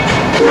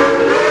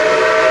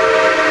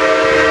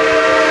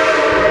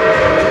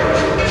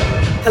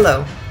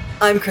Hello,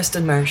 I'm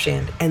Kristen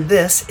Marchand, and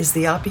this is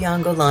the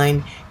Opeongo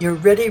Line, your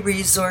ready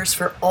resource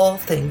for all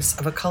things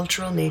of a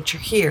cultural nature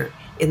here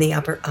in the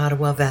Upper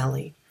Ottawa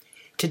Valley.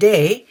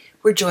 Today,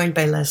 we're joined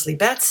by Leslie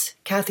Betts,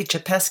 Kathy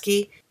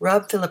Czapesky,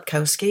 Rob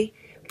Filipkowski,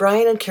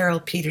 Brian and Carol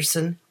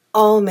Peterson,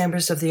 all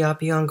members of the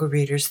Opeongo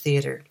Readers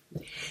Theatre.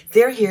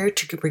 They're here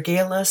to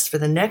regale us for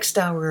the next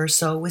hour or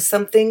so with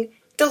something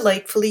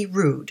delightfully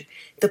rude,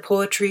 the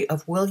poetry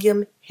of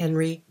William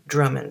Henry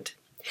Drummond.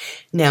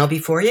 Now,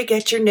 before you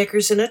get your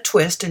knickers in a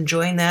twist and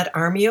join that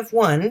army of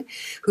one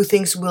who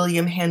thinks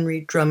William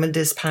Henry Drummond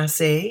is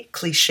passé,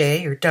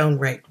 cliché, or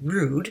downright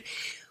rude,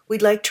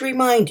 we'd like to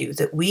remind you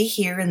that we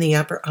here in the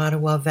Upper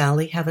Ottawa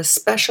Valley have a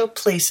special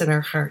place in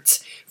our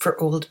hearts for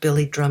old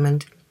Billy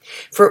Drummond.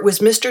 For it was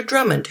Mr.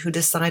 Drummond who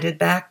decided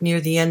back near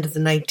the end of the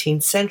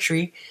 19th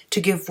century to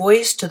give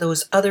voice to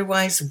those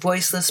otherwise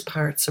voiceless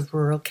parts of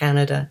rural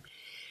Canada.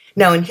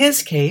 Now, in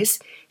his case,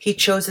 he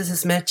chose as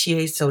his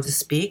métier, so to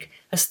speak,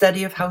 a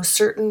study of how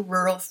certain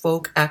rural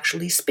folk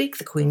actually speak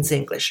the Queen's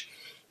English,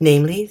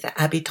 namely the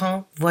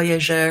habitants,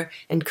 voyageurs,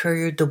 and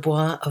coureurs de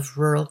bois of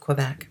rural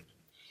Quebec.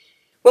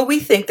 Well, we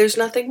think there's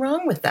nothing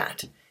wrong with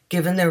that,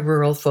 given they're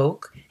rural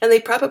folk, and they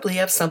probably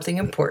have something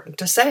important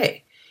to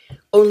say.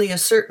 Only a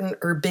certain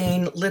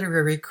urbane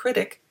literary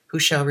critic, who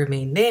shall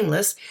remain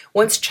nameless,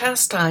 once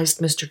chastised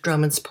Mr.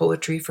 Drummond's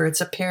poetry for its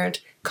apparent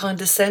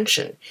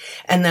condescension,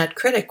 and that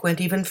critic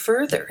went even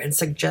further and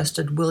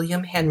suggested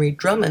William Henry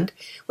Drummond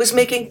was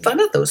making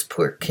fun of those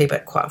poor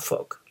Quebecois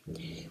folk.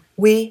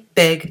 We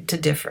beg to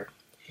differ.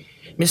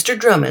 Mr.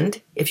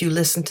 Drummond, if you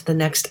listen to the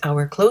next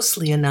hour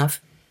closely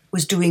enough,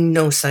 was doing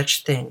no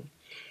such thing.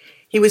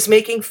 He was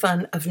making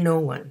fun of no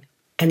one,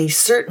 and he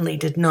certainly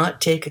did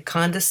not take a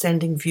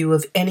condescending view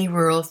of any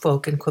rural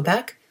folk in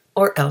Quebec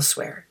or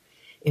elsewhere.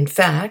 In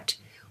fact,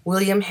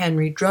 William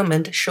Henry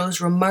Drummond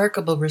shows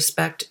remarkable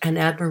respect and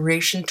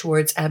admiration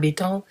towards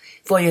habitants,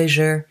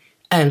 voyageurs,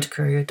 and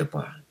coureurs de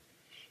bois.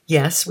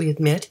 Yes, we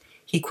admit,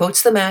 he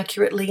quotes them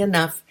accurately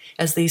enough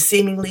as they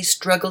seemingly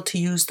struggle to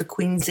use the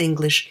Queen's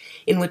English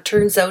in what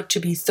turns out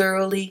to be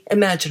thoroughly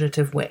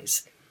imaginative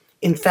ways.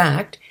 In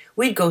fact,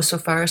 we'd go so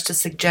far as to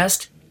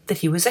suggest that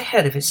he was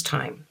ahead of his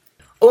time.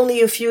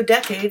 Only a few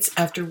decades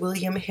after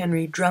William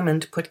Henry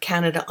Drummond put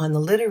Canada on the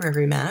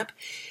literary map,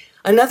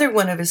 another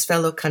one of his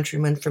fellow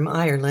countrymen from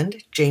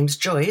Ireland, James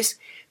Joyce,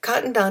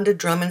 cottoned on to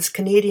Drummond's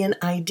Canadian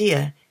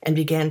idea and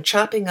began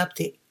chopping up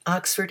the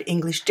Oxford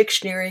English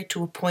Dictionary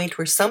to a point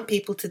where some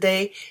people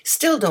today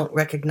still don't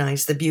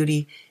recognize the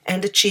beauty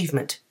and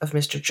achievement of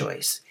Mr.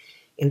 Joyce.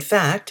 In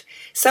fact,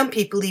 some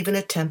people even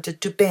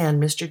attempted to ban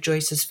Mr.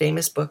 Joyce's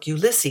famous book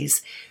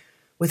Ulysses,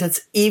 with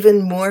its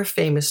even more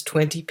famous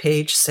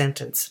 20-page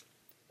sentence.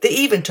 They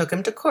even took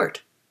him to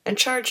court and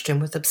charged him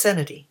with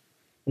obscenity.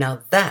 Now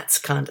that's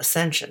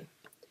condescension.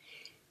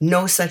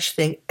 No such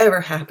thing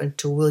ever happened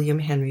to William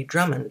Henry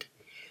Drummond.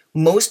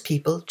 Most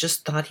people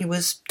just thought he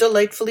was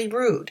delightfully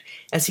rude,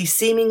 as he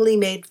seemingly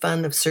made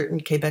fun of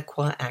certain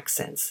Quebecois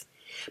accents.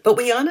 But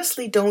we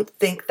honestly don't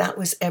think that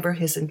was ever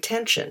his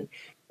intention,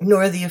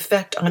 nor the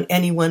effect on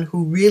anyone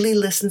who really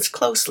listens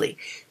closely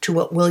to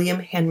what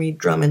William Henry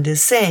Drummond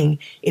is saying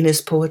in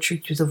his poetry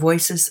through the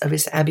voices of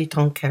his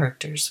habitant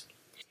characters.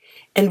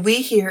 And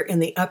we here in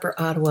the Upper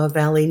Ottawa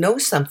Valley know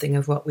something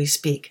of what we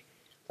speak.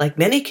 Like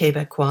many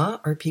Quebecois,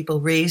 or people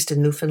raised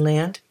in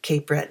Newfoundland,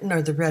 Cape Breton,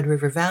 or the Red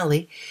River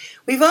Valley,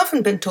 we've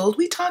often been told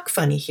we talk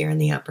funny here in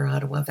the Upper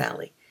Ottawa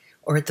Valley,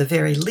 or at the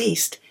very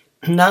least,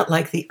 not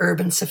like the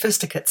urban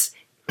sophisticates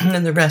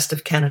in the rest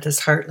of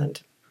Canada's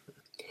heartland.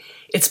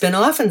 It's been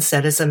often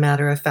said, as a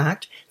matter of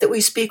fact, that we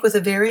speak with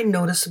a very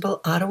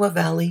noticeable Ottawa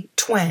Valley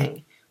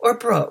twang, or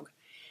brogue.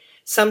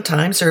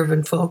 Sometimes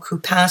urban folk who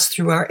pass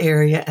through our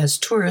area as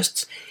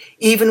tourists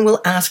even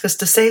will ask us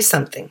to say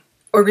something,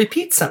 or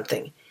repeat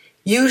something,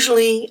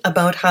 usually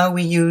about how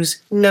we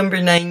use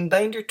number 9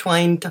 binder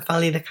twine to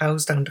folly the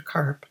cows down to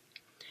carp.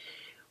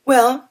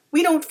 Well,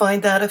 we don't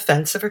find that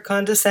offensive or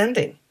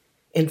condescending.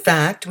 In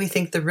fact, we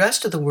think the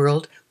rest of the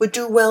world would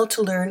do well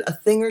to learn a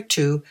thing or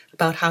two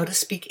about how to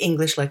speak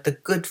English like the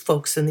good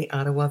folks in the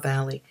Ottawa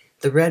Valley,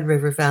 the Red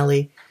River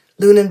Valley,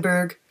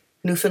 Lunenburg,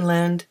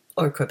 Newfoundland,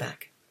 or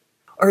Quebec.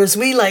 Or as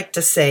we like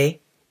to say,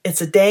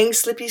 it's a dang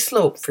slippy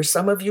slope for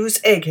some of yous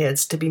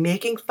eggheads to be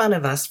making fun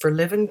of us for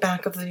living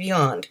back of the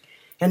beyond,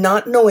 and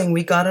not knowing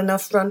we got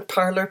enough front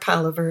parlor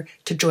palaver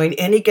to join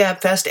any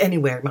gabfest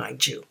anywhere,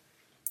 mind you.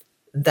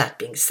 That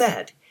being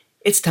said,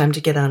 it's time to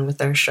get on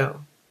with our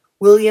show.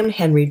 William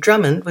Henry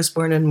Drummond was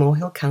born in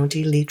Mohill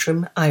County,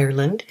 Leitrim,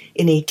 Ireland,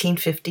 in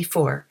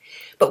 1854,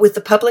 but with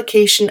the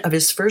publication of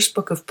his first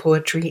book of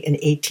poetry in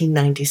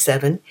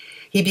 1897,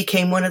 he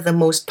became one of the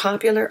most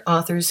popular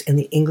authors in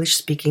the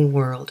English-speaking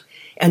world,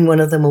 and one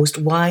of the most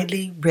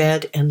widely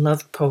read and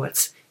loved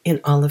poets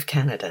in all of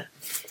Canada.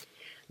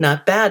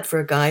 Not bad for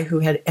a guy who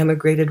had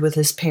emigrated with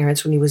his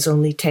parents when he was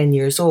only 10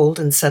 years old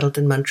and settled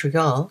in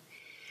Montreal.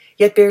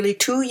 Yet barely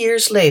 2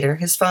 years later,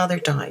 his father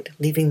died,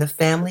 leaving the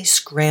family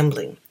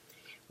scrambling.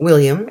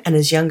 William and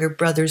his younger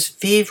brothers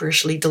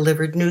feverishly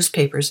delivered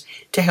newspapers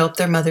to help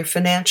their mother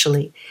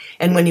financially,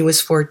 and when he was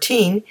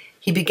 14,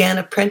 he began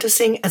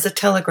apprenticing as a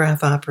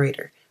telegraph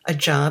operator, a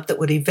job that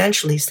would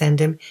eventually send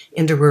him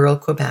into rural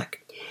Quebec.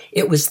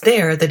 It was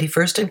there that he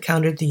first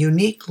encountered the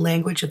unique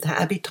language of the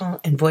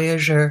habitants and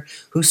voyageurs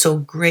who so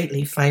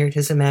greatly fired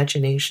his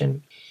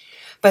imagination.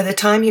 By the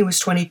time he was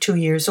 22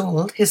 years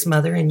old, his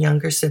mother and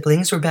younger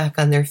siblings were back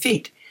on their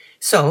feet.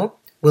 So,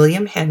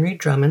 William Henry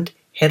Drummond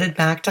headed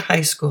back to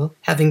high school,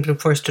 having been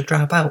forced to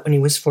drop out when he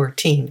was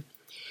 14.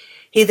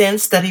 He then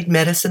studied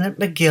medicine at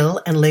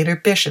McGill and later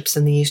Bishop's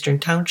in the Eastern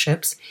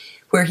Townships,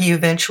 where he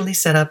eventually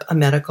set up a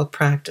medical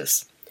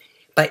practice.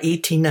 By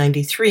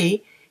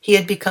 1893, he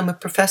had become a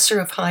professor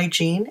of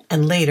hygiene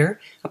and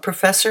later a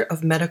professor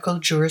of medical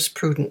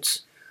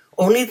jurisprudence.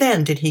 Only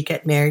then did he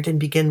get married and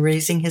begin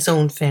raising his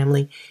own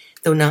family,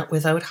 though not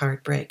without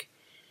heartbreak.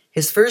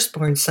 His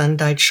firstborn son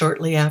died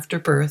shortly after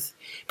birth,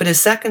 but his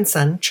second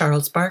son,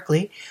 Charles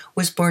Barkley,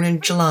 was born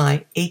in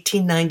July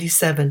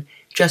 1897,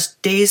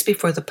 just days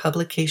before the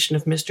publication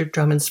of Mr.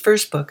 Drummond's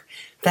first book,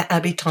 The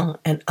Habitants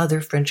and Other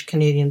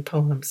French-Canadian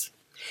Poems.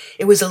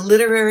 It was a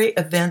literary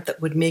event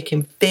that would make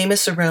him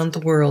famous around the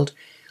world,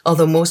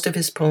 although most of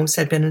his poems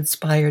had been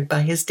inspired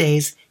by his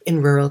days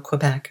in rural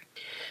Quebec.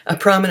 A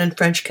prominent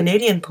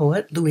French-Canadian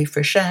poet, Louis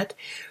Frechette,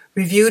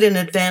 reviewed an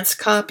advance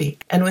copy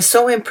and was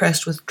so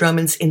impressed with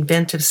Drummond's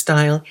inventive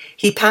style,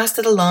 he passed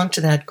it along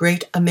to that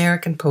great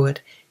American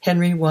poet,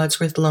 Henry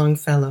Wadsworth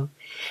Longfellow.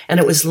 And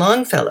it was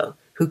Longfellow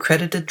who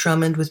credited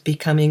Drummond with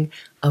becoming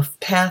a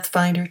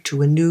pathfinder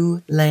to a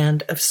new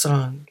land of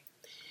song.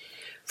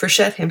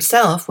 Frechette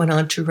himself went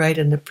on to write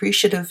an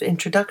appreciative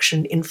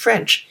introduction in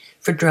French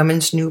for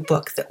Drummond's new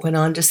book that went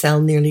on to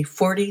sell nearly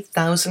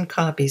 40,000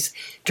 copies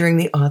during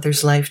the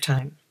author's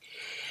lifetime.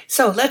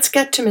 So let's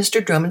get to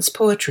Mr. Drummond's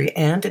poetry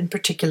and, in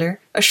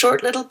particular, a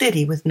short little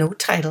ditty with no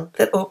title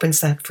that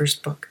opens that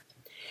first book.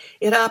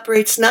 It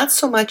operates not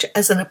so much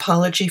as an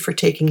apology for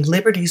taking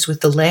liberties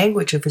with the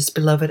language of his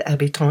beloved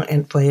habitants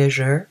and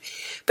voyageurs,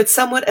 but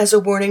somewhat as a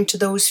warning to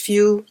those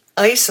few,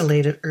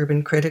 isolated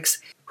urban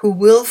critics who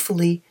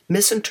willfully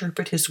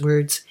misinterpret his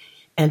words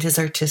and his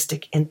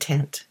artistic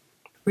intent.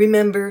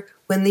 Remember,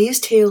 when these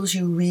tales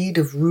you read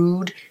of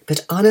rude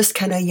but honest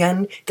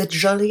Canadiens, that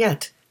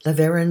Joliette, La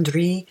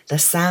Vérendrye, La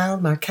Salle,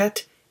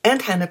 Marquette,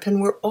 and Hennepin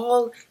were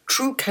all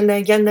true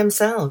Canadiens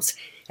themselves,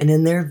 and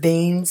in their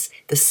veins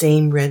the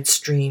same red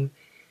stream.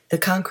 The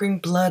conquering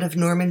blood of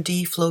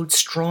Normandy flowed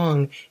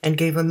strong and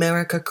gave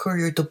America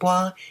coureurs de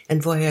bois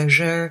and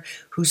voyageurs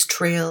whose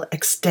trail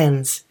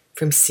extends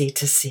from sea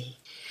to sea.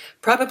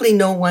 Probably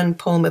no one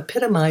poem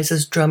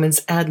epitomizes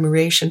Drummond's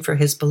admiration for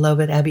his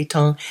beloved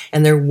habitants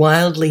and their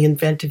wildly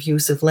inventive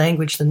use of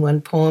language than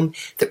one poem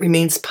that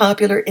remains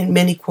popular in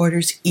many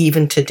quarters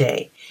even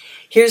today.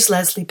 Here's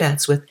Leslie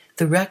Betts with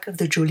The Wreck of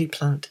the Julie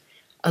Plante,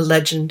 a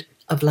legend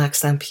of Lac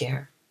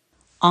Saint-Pierre.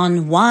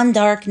 On one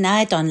dark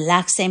night on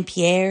Lac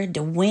Saint-Pierre,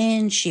 the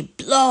wind she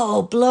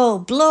blow, blow,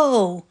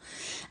 blow,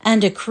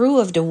 and the crew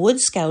of the wood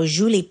scout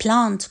Julie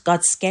Plante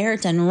got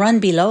scared and run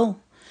below.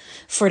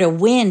 For the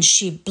wind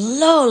she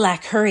blow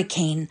like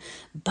hurricane,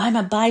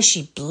 by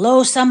she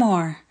blow some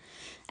more,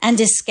 and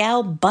the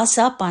scow bus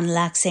up on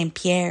Lac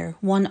Saint-Pierre,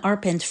 one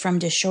arpent from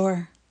the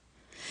shore.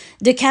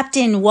 The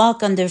captain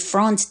walk on the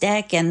front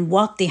deck and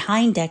walk the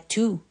hind deck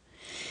too.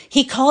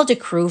 He called the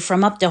crew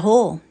from up the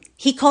hole.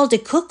 He called the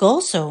cook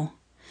also.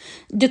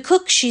 The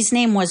cook, she's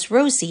name was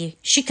Rosie,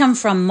 she come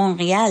from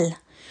Montreal,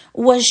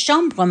 was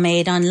chambre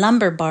maid on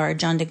lumber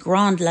barge on the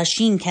Grande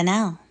Lachine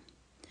Canal.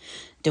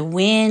 The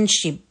wind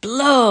she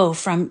blow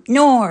from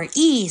north,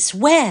 east,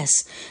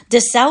 west.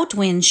 The south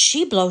wind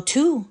she blow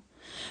too.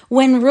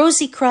 When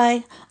Rosie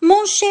cry,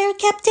 "Mon cher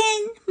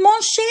captain,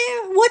 mon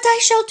cher, what I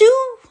shall do?"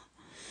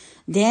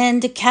 Then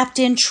the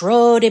captain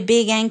throwed a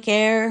big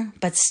anchor,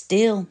 but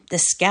still the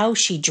scow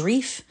she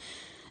drift.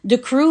 The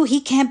crew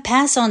he can't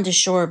pass on the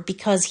shore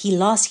because he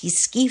lost his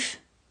skiff.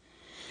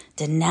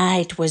 The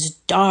night was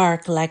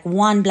dark like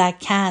one black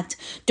cat.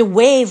 The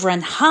wave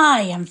ran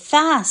high and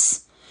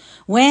fast.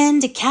 When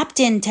the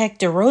captain take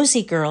the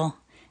Rosie girl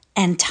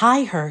and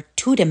tie her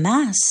to the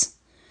mast.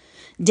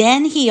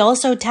 Then he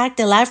also take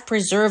the life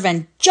preserve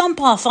and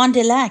jump off on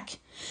the lake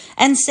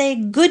and say,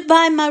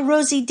 "Goodbye, my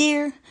Rosie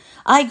dear,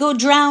 I go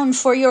drown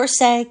for your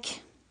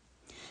sake."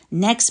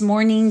 Next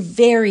morning,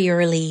 very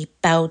early,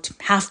 about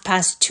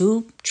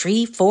 2:30,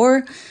 3,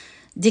 4,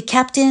 the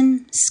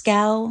captain,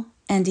 scow,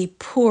 and the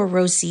poor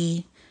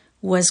Rosie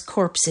was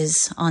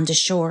corpses on the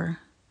shore.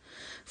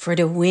 For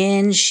the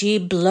wind she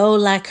blow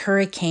like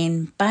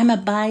hurricane,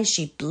 by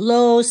she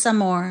blow some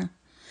more,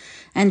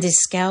 and the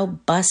scow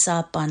bus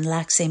up on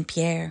Lac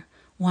Saint-Pierre,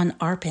 one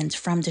arpent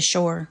from the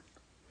shore.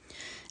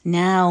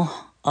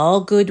 Now,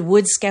 all good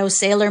wood scow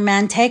sailor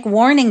man take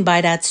warning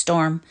by that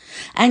storm,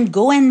 and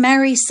go and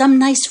marry some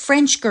nice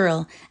French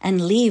girl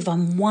and leave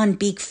on one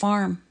big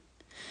farm.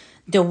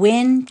 The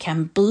wind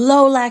can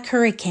blow like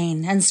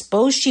hurricane, and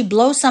suppose she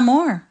blow some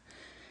more.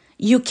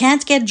 You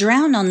can't get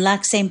drowned on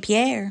Lac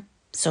Saint-Pierre,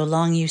 so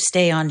long you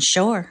stay on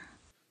shore.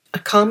 A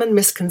common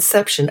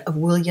misconception of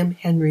William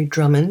Henry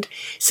Drummond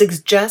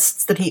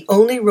suggests that he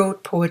only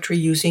wrote poetry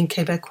using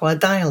Quebecois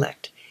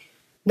dialect.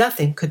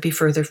 Nothing could be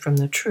further from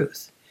the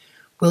truth.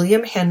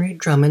 William Henry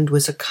Drummond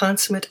was a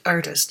consummate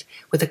artist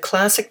with a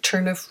classic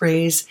turn of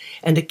phrase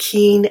and a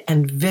keen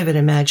and vivid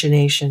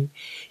imagination.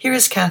 Here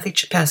is Kathy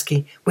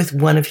Chapesky with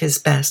one of his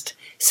best,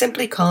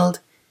 simply called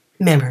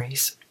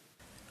Memories.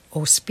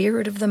 O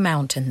spirit of the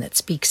mountain that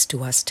speaks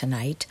to us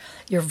tonight,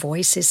 your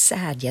voice is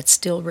sad yet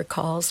still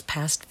recalls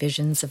past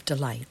visions of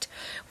delight,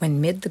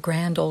 when mid the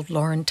grand old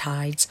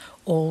Laurentides,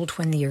 old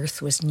when the earth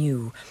was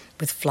new,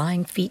 with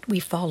flying feet we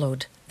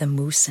followed the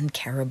moose and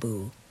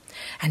caribou.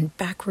 And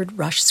backward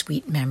rush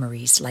sweet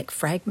memories, like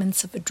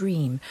fragments of a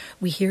dream.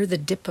 We hear the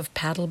dip of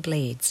paddle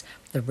blades,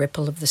 the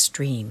ripple of the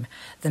stream,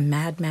 the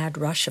mad, mad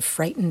rush of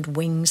frightened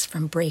wings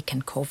from break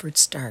and covert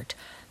start,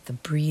 the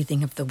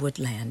breathing of the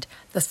woodland,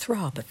 the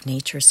throb of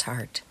nature's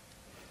heart.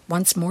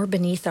 Once more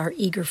beneath our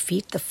eager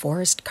feet the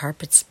forest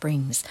carpet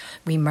springs.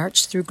 We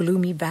march through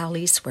gloomy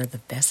valleys where the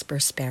vesper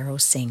sparrow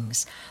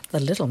sings. The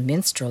little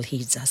minstrel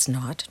heeds us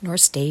not, nor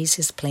stays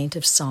his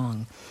plaintive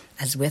song,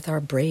 as with our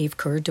brave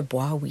coeur de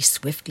bois we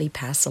swiftly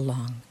pass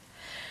along.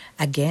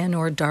 Again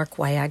o'er dark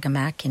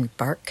Wyagamack in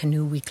bark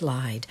canoe we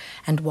glide,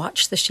 and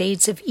watch the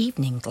shades of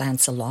evening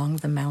glance along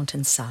the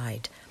mountain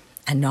side.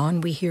 Anon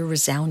we hear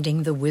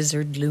resounding the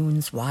wizard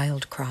loon's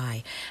wild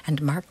cry,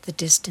 and mark the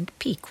distant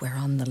peak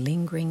whereon the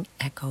lingering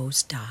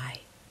echoes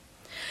die.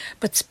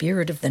 But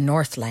spirit of the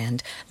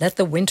Northland, let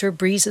the winter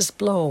breezes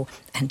blow,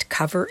 and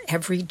cover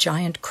every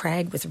giant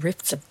crag with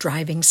rifts of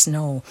driving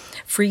snow.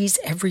 Freeze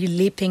every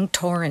leaping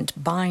torrent,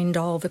 bind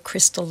all the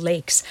crystal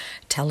lakes,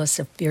 tell us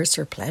of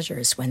fiercer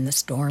pleasures when the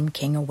storm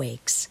king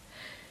awakes.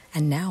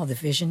 And now the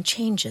vision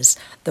changes,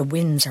 the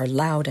winds are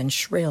loud and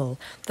shrill,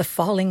 the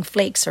falling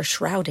flakes are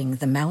shrouding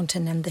the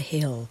mountain and the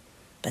hill.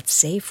 But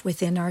safe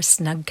within our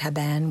snug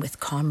cabane with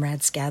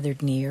comrades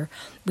gathered near,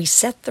 we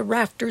set the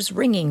rafters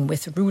ringing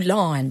with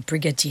Roulant and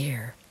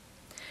Brigadier.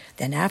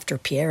 Then after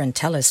Pierre and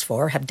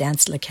Telesphore have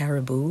danced Le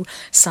Caribou,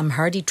 some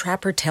hardy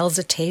trapper tells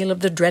a tale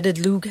of the dreaded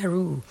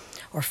loup-garou,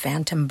 or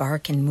phantom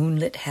bark in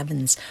moonlit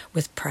heavens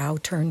with prow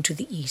turned to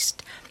the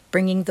east,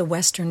 bringing the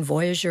western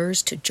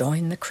voyageurs to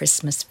join the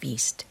Christmas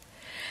feast.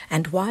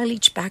 And while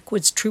each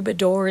backwoods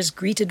troubadour is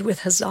greeted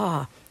with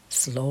huzzah,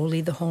 slowly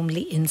the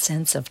homely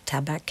incense of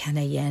tabac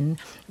canayen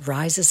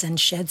rises and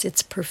sheds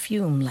its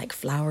perfume like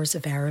flowers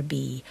of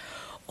Araby,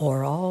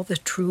 o'er all the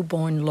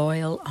true-born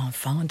loyal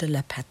enfants de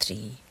la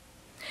patrie.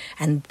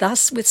 And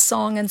thus with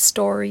song and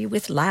story,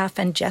 with laugh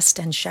and jest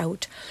and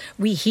shout,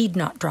 we heed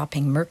not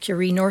dropping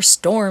mercury nor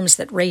storms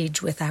that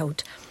rage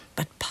without,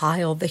 but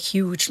pile the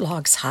huge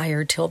logs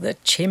higher till the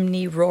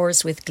chimney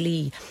roars with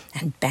glee,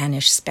 and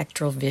banish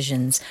spectral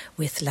visions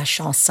with La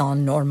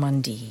Chanson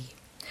Normandie.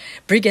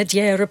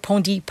 Brigadier,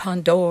 répondit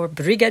Pandore,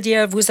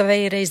 Brigadier, vous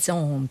avez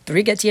raison,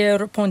 Brigadier,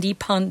 répondit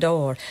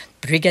Pandore,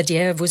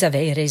 Brigadier, vous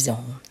avez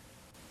raison.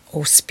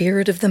 O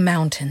spirit of the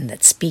mountain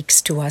that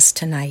speaks to us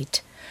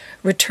tonight,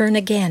 return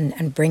again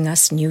and bring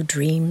us new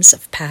dreams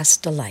of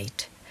past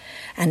delight.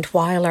 And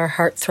while our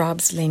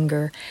heart-throbs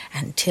linger,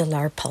 and till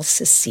our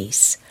pulses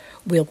cease,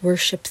 we'll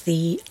worship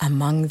thee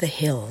among the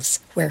hills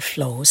where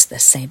flows the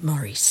St.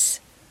 Maurice.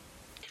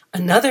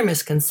 Another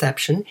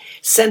misconception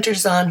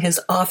centers on his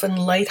often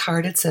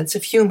light-hearted sense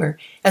of humor,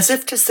 as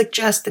if to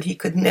suggest that he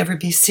could never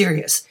be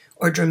serious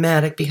or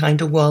dramatic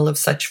behind a wall of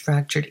such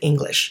fractured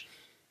English.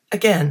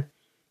 Again,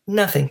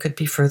 nothing could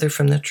be further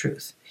from the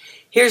truth.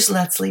 Here's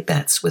Leslie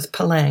Betts with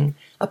Palang,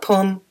 a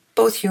poem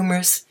both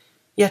humorous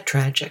yet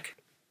tragic.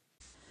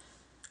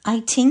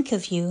 I think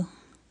of you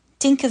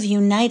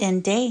night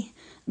and day.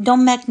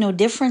 Don't make no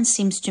difference,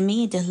 seems to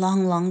me, the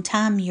long, long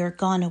time you're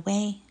gone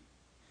away.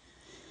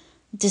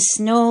 The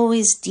snow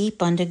is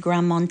deep on the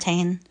Grand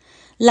Mountain,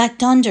 like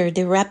thunder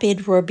the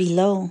rapid roar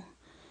below.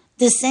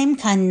 The same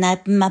kind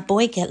that my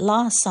boy get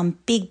lost some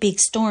big, big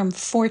storm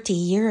 40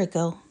 years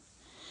ago.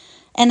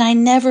 And I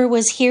never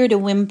was hear the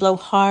wind blow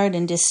hard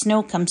and the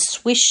snow come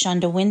swish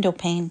on the window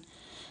pane.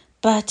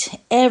 But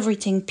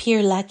everything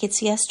 'pear like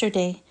it's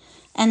yesterday,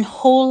 and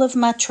whole of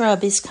my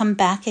trub is come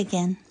back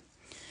again.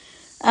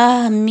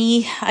 Ah,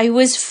 me, I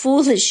was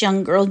foolish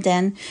young girl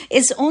then.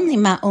 It's only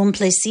my own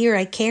plaisir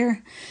I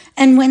care.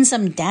 And when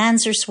some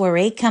dance or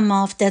soiree come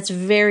off, that's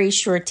very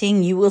sure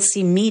thing you will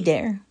see me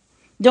there.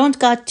 Don't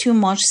got too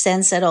much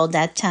sense at all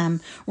that time.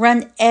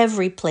 Run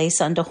every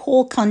place on the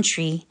whole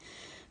country.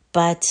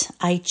 But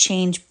I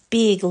change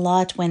big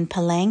lot when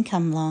Palang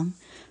come along,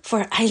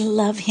 for I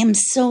love him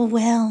so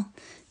well.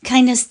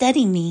 Kinda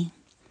steady me.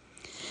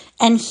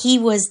 And he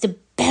was the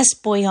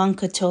best boy on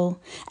Coteau,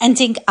 and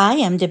think I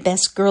am the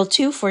best girl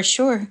too, for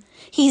sure.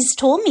 He's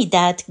told me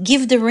that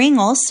give the ring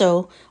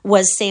also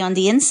was say on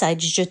the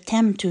inside, je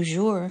t'aime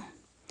toujours.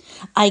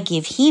 I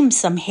give him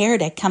some hair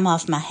that come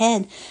off my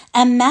head,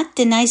 and mak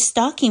the nice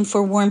stocking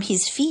for warm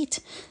his feet.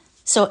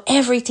 So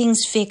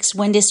everything's fixed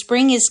when the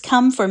spring is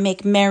come for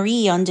make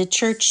merry on the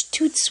church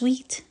tout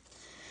sweet.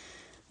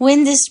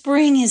 When the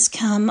spring is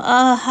come,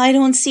 I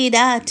don't see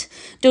that,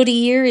 though the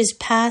year is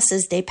past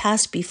as they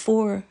passed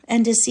before,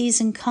 and the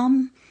season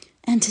come,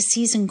 and the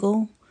season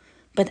go,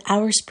 but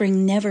our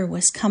spring never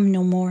was come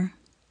no more.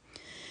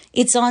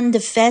 It's on the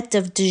fête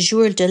of the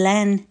Jour de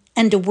l'An,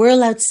 and the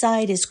world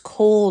outside is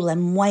cold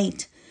and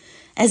white,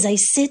 as I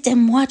sit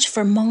and watch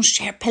for mon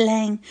cher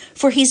Pélin,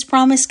 for he's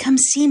promised come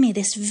see me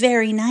this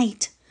very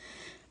night.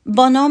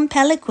 Bonhomme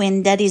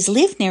Peliquin that is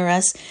live near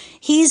us,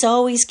 he's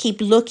always keep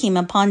looking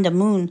upon the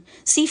moon,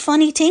 see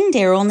funny thing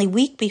there only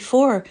week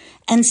before,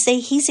 and say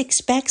he's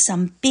expect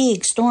some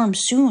big storm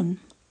soon.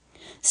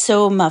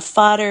 So my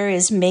father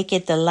is make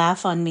it the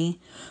laugh on me.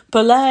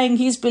 Pélin,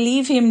 he's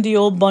believe him the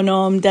old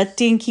bonhomme that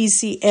think he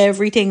see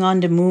everything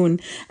on the moon,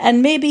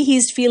 and maybe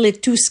he's feel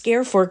it too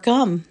scare for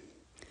come.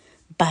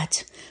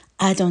 But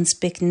I don't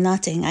speak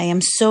nothing. I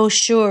am so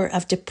sure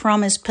of the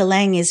promise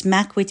Pélin is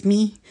mak with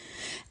me.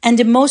 And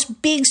the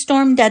most big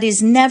storm that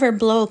is never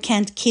blow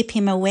can't keep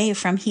him away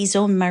from his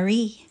own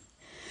Marie.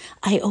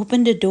 I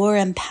open the door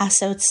and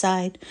pass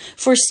outside,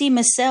 for see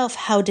myself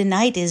how the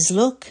night is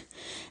look.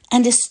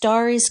 And the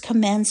star is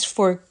commenced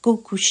for go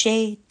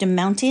coucher. The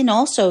mountain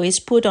also is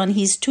put on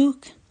his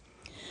toque.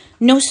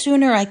 No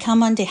sooner I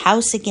come on the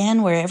house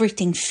again where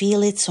everything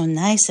feel it so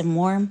nice and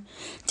warm,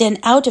 then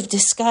out of the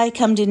sky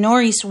come the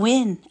northeast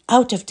wind.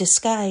 Out of the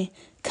sky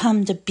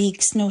come the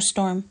big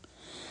snowstorm.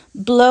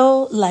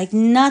 Blow like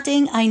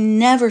nothing I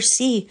never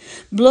see.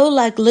 Blow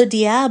like le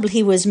diable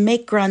he was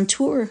make grand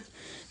tour.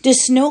 The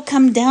snow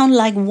come down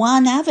like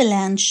one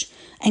avalanche.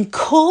 And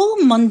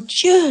cold, mon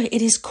Dieu,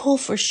 it is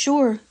cold for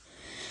sure.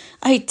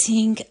 I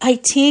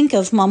think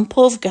of mon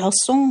pauvre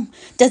garçon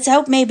that's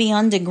out maybe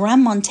on the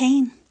Grand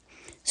Montaigne.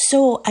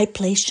 So I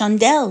place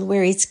chandelle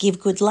where it's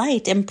give good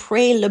light and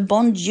pray le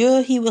bon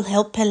Dieu he will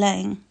help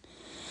Pélin.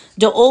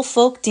 The old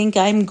folk think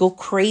I'm go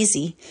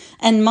crazy,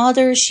 and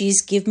mother,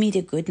 she's give me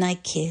the good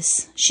night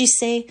kiss. She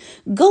say,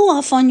 go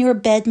off on your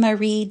bed,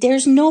 Marie,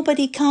 there's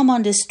nobody come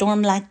on the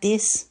storm like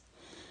this.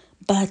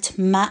 But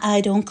my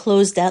eye don't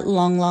close that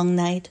long, long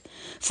night,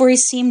 for it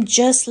seemed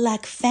just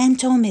like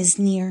phantom is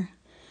near.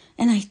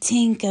 And I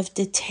think of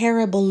the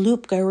terrible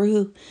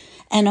loup-garou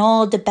and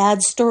all the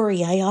bad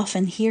story I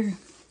often hear.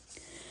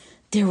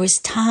 There was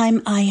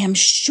time I am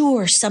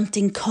sure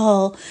something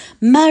called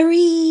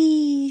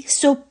Marie.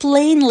 So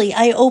plainly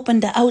I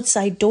opened the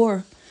outside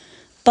door.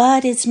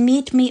 But it's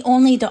meet me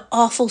only the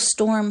awful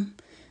storm.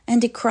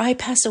 And the cry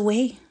pass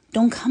away,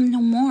 don't come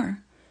no more.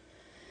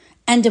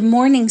 And the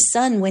morning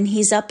sun when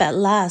he's up at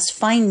last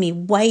find me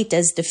white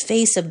as the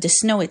face of the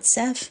snow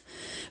itself.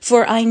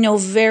 For I know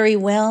very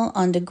well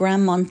on the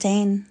Grand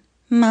Montaigne,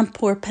 my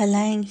poor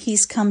Pélin,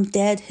 he's come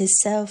dead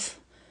hisself.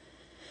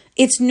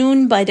 It's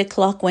noon by the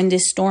clock when the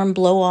storm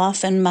blow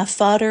off and my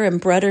father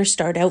and brother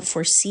start out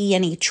for see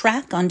any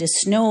track on the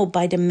snow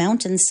by the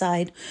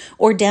mountainside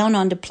or down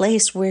on the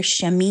place where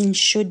Chamine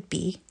should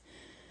be.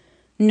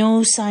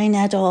 No sign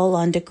at all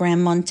on the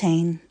Grand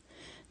Montaigne.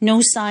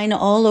 No sign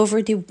all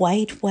over the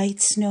white,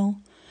 white snow.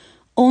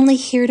 Only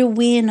hear the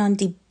wind on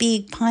the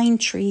big pine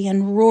tree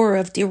and roar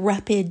of the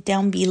rapid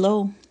down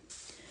below.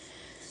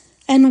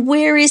 And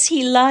where is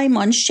he lie,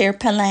 mon cher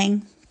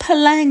Pélin?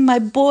 Pélin, my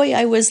boy,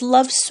 I was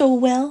loved so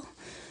well.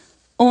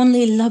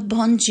 Only le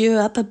bon Dieu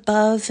up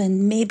above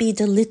and maybe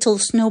the little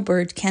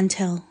snowbird can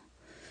tell.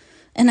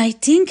 And I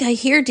think I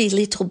hear the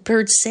little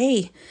bird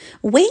say,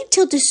 wait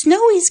till the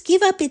snow is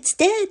give up its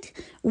dead.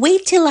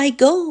 Wait till I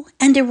go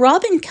and the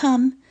robin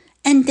come,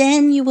 and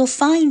then you will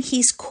find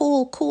his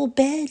cool, cool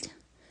bed.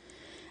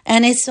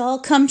 And it's all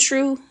come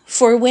true,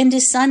 for when the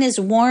sun is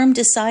warmed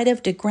the side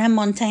of the Grand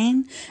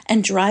Montaigne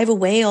and drive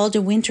away all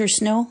the winter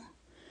snow,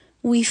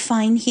 we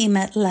find him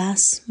at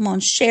last, mon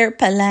cher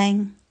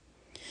Pélin.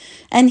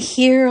 And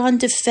here on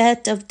the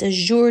fête of the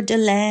jour de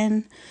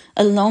l'an,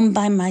 alone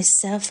by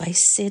myself I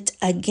sit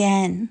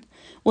again,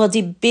 while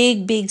the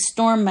big, big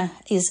storm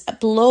is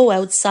blow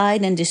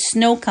outside and the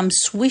snow comes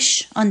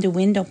swish on the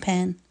window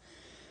pane.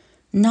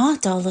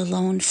 Not all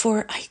alone,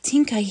 for I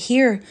think I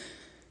hear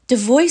the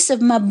voice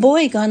of my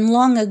boy gone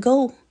long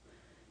ago,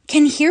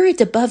 can hear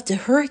it above the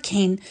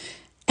hurricane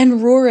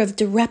and roar of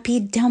the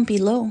rapide down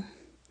below.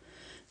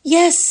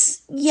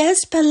 Yes,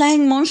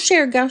 Pélin, mon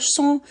cher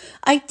garçon,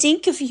 I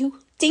think of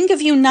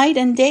you night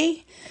and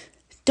day.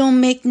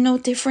 Don't make no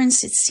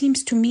difference, it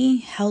seems to me,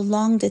 how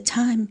long the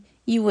time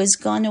you was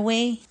gone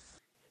away.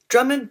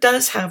 Drummond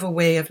does have a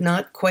way of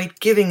not quite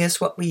giving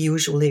us what we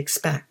usually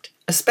expect,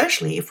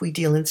 especially if we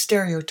deal in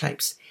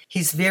stereotypes.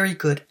 He's very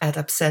good at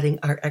upsetting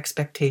our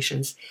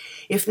expectations,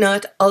 if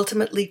not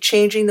ultimately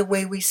changing the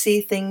way we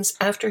see things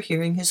after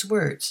hearing his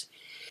words.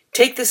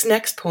 Take this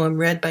next poem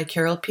read by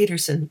Carol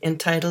Peterson,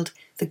 entitled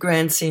The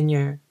Grand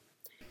Seigneur.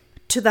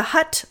 To the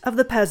hut of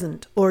the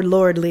peasant, or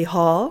lordly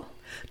hall,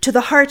 to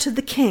the heart of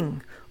the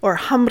king, or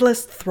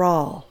humblest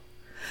thrall,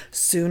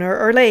 sooner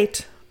or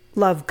late,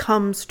 love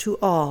comes to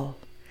all.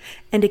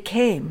 And it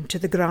came to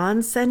the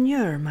Grand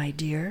Seigneur, my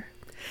dear.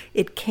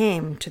 It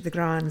came to the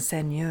Grand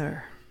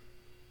Seigneur.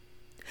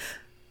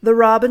 The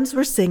robins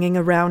were singing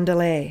a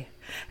roundelay,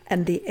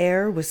 and the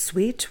air was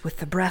sweet with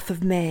the breath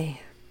of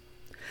May.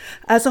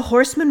 As a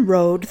horseman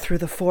rode through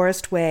the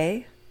forest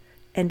way,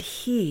 and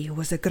he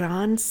was a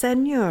grand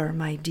seigneur,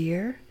 my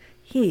dear,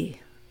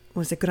 he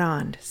was a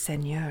grand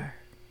seigneur.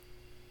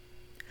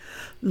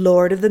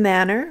 Lord of the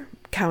manor,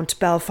 Count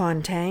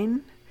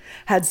Bellefontaine,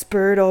 had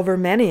spurred over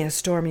many a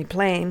stormy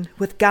plain,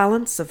 with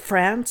gallants of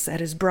France at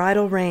his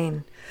bridle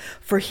rein.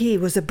 For he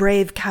was a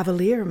brave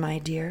cavalier, my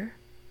dear.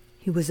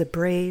 He was a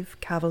brave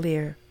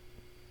cavalier.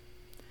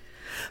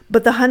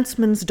 But the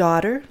huntsman's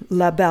daughter,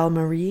 La Belle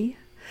Marie,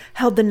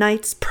 held the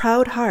knight's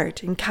proud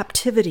heart in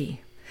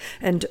captivity,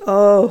 and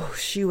oh,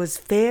 she was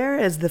fair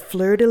as the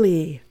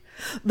fleur-de-lis,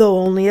 though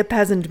only a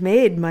peasant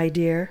maid, my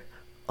dear,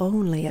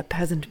 only a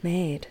peasant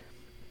maid.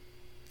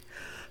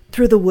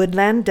 Through the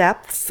woodland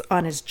depths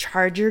on his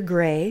charger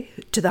grey,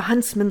 to the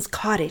huntsman's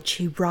cottage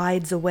he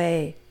rides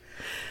away,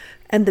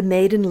 and the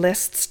maiden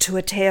lists to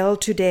a tale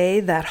today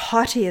that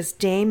haughtiest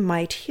dame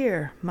might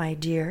hear, my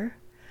dear,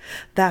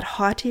 that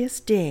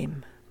haughtiest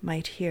dame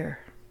might hear.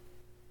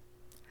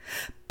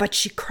 But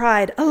she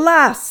cried,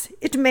 "Alas,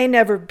 it may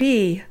never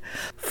be,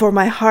 for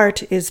my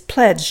heart is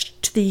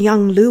pledged to the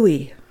young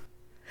Louis,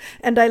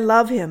 and I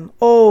love him,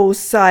 oh,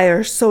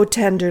 sire, so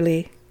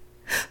tenderly,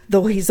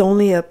 though he's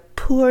only a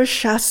poor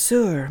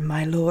chasseur,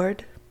 my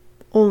lord,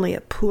 only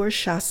a poor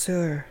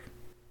chasseur."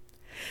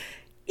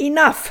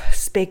 "Enough,"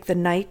 spake the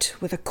knight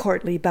with a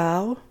courtly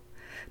bow,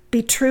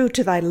 "be true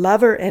to thy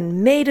lover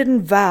and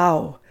maiden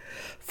vow,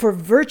 for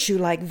virtue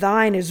like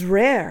thine is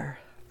rare,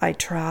 I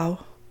trow.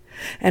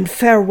 And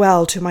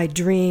farewell to my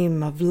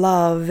dream of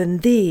love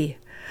and thee,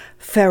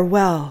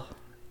 farewell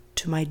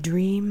to my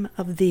dream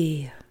of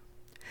thee."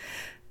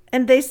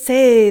 And they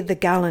say the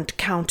gallant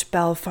Count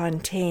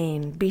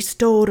Bellefontaine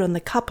bestowed on the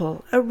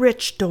couple a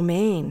rich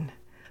domain,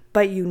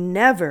 but you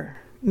never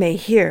may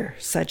hear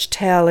such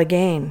tale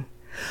again,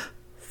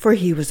 for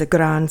he was a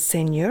grand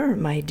seigneur,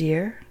 my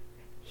dear.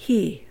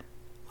 He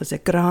was a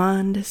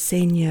grand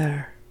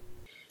seigneur.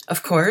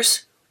 Of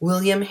course,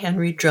 William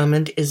Henry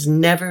Drummond is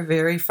never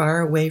very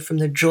far away from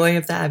the joy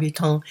of the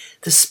habitant,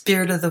 the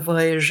spirit of the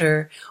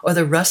voyageur, or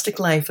the rustic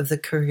life of the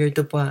coureur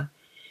de bois.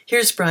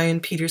 Here's Brian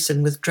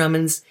Peterson with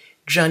Drummond's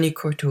Johnny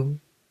Cortou.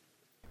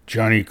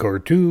 Johnny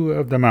Cortou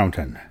of the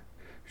mountain,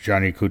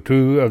 Johnny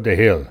Cortou of the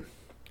hill.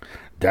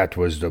 That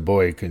was the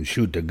boy can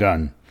shoot the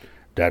gun,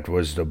 that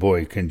was the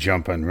boy can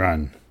jump and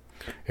run.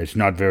 It's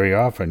not very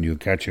often you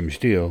catch him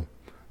steal,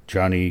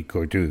 Johnny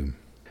Cortou.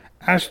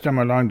 Ask them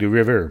along the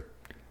river,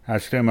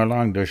 ask them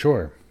along the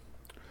shore.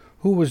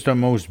 Who was the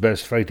most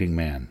best fighting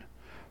man,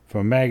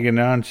 from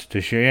Maginance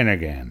to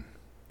Cheyennegan,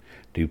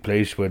 the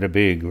place where the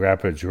big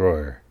rapids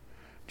roar,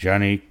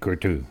 Johnny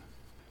Cortou.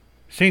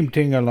 Same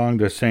thing along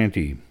the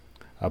Santee,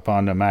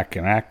 upon the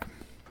Mackinac.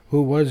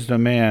 Who was the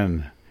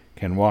man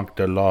can walk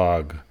the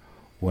log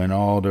when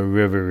all the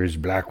river is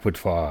black with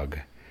fog,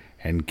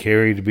 and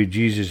carry the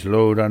bejesus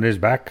load on his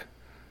back?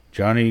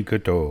 Johnny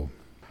Cortou.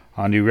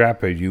 On the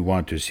rapid you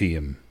want to see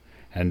him,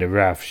 and the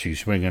raft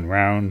she's swinging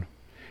round,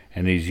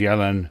 and he's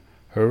yelling,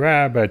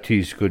 "Hurrah,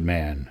 Baptiste, good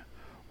man!"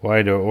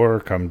 Why the oar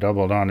come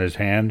doubled on his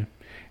hand,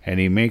 and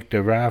he make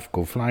the raft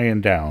go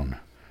flying down,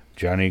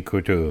 Johnny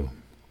Cortou.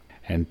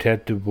 And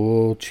Tet the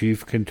Bull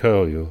chief can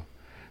tell you,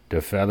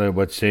 the feller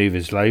what save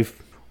his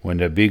life, when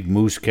the big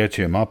moose catch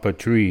him up a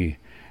tree,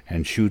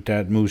 and shoot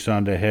that moose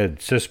on the head,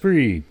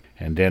 "S'esprit!"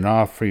 and then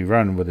off he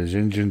run with his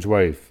Injun's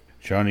wife,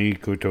 Johnny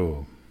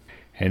Cortou.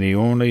 And he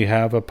only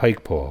have a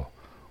pike pole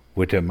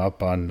with him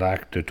up on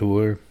Lac de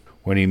Tour,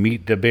 when he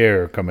meet the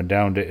bear coming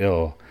down the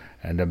hill,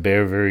 and the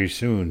bear very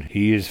soon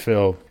he is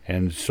fill,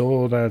 and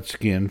sold that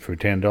skin for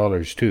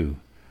 $10 too,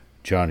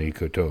 Johnny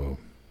Cortou.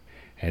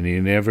 And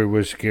he never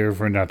was scared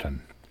for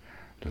nothing,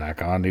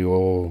 like on the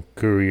old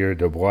coureur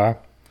de bois,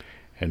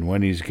 and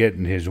when he's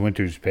getting his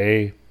winter's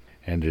pay,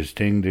 and his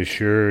thing is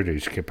sure to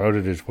skip out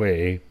of his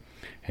way,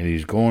 and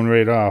he's going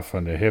right off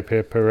on the hip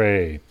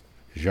hooray,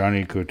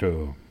 Johnny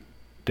Cortou.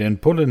 Then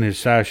pulling his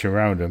sash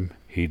around him,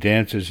 he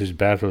dances his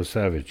battle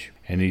savage,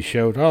 and he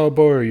shout, "All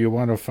aboard, you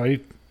want to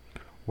fight?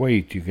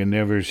 Wait, you can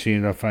never see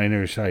a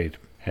finer sight."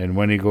 And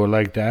when he go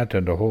like that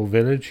in the whole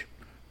village,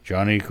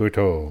 Johnny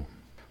Cortou.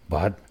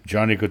 But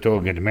Johnny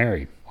Cortou get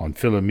married on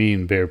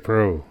Philomene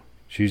Berpreux.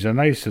 She's a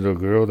nice little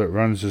girl that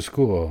runs a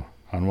school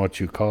on what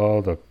you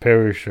call the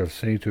parish of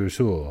Saint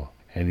Ursule,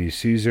 and he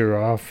sees her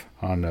off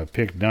on the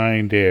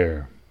Pic-Nine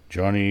there,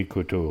 Johnny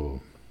Cortou.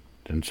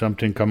 Then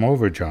something come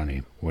over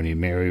Johnny when he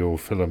marry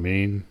old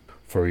Philomene,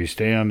 for he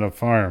stay on the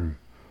farm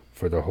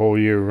for the whole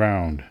year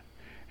round,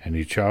 and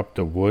he chopped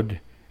the wood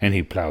and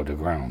he plowed the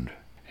ground,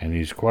 and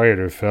he's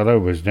quieter fella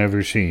was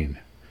never seen,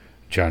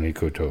 Johnny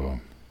Cortou.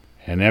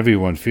 And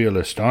everyone feel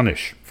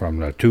astonished from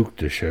La Tuque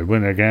to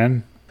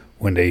Shawinigan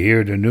when they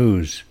hear the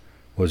news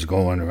was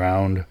going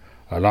round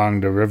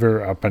along the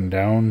river up and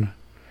down.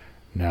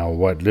 Now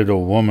what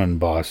little woman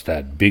bossed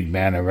that big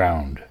man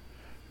around,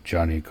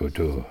 Johnny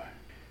Cortou?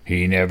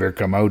 He never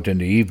come out in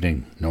the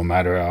evening, no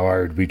matter how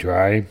hard we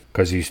try,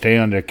 'cause he stay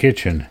on the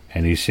kitchen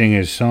and he sing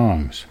his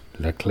songs.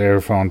 La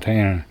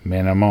Clairefontaine,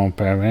 mais à mon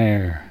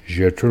père,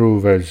 je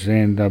trouve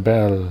elle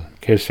belle,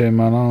 que c'est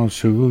mon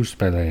sous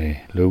belle,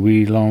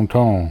 Louis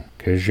longtemps,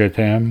 que je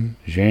t'aime,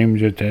 j'aime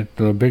je t'être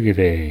le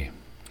bigoté.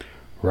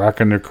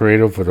 Rocking the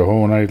cradle for the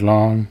whole night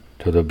long,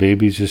 till the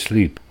baby's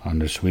asleep on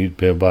the sweet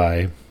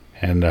bye-bye,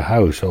 and the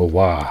house, oh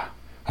wah,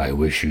 I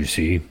wish you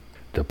see,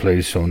 the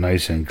place so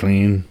nice and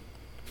clean.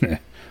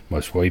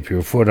 Must wipe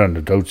your foot on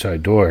the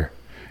outside door.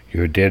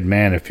 You're a dead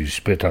man if you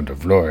spit on the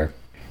floor.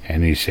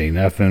 And he say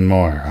nothing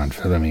more on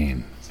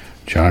Philomene.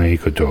 Johnny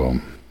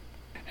Couteau.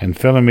 And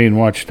Philomene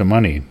watched the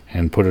money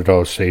and put it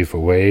all safe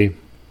away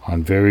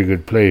on very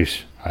good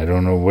place, I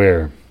don't know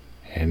where.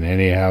 And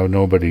anyhow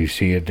nobody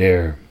see it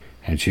there.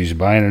 And she's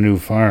buying a new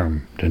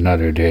farm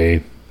another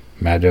day.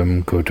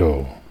 Madame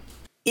Couteau.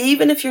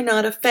 Even if you're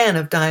not a fan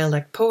of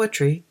dialect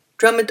poetry,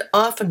 Drummond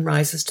often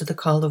rises to the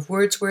call of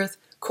Wordsworth,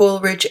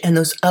 Coleridge, and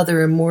those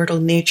other immortal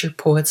nature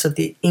poets of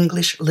the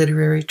English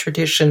literary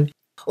tradition.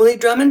 Only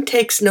Drummond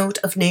takes note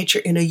of nature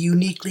in a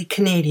uniquely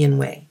Canadian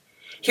way.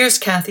 Here's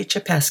Kathy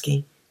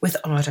Chapesky with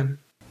Autumn.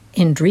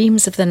 In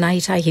dreams of the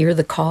night I hear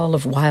the call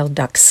of wild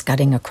ducks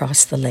scudding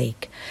across the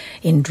lake.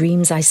 In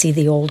dreams I see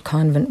the old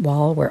convent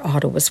wall where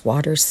Ottawa's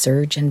waters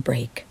surge and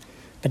break.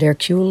 But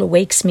Hercule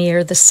awakes me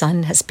ere the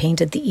sun has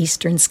painted the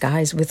eastern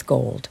skies with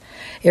gold.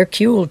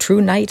 Hercule,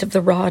 true knight of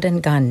the rod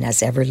and gun,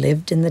 as ever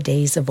lived in the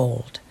days of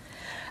old.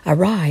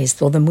 Arise,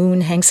 though the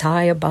moon hangs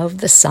high above,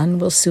 the sun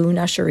will soon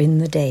usher in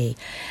the day,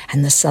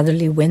 and the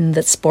southerly wind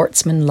that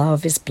sportsmen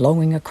love is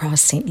blowing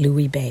across St.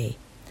 Louis Bay.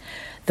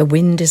 The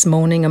wind is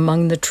moaning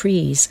among the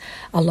trees,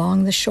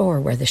 along the shore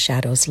where the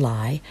shadows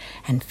lie,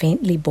 and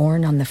faintly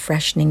borne on the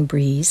freshening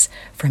breeze,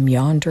 from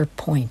yonder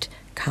point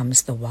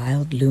comes the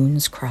wild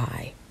loon's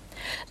cry.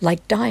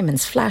 Like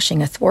diamonds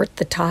flashing athwart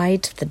the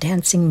tide, the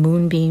dancing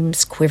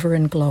moonbeams quiver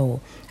and glow,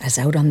 as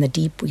out on the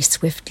deep we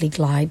swiftly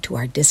glide to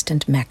our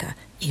distant Mecca,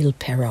 Ile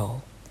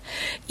Perrot.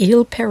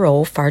 Ile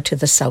Perrot far to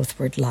the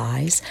southward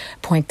lies,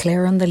 Point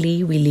Claire on the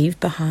lee we leave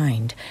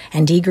behind,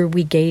 and eager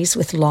we gaze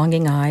with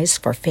longing eyes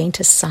for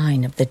faintest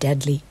sign of the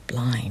deadly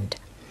blind.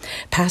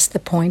 Past the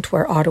point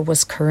where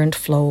Ottawa's current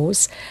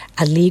flows,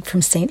 a league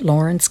from St.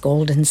 Lawrence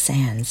golden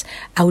sands,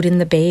 out in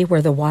the bay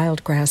where the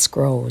wild grass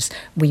grows,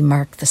 we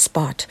mark the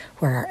spot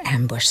where our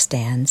ambush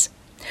stands.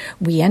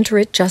 We enter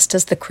it just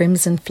as the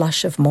crimson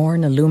flush of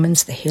morn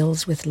illumines the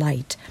hills with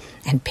light,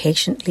 and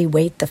patiently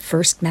wait the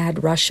first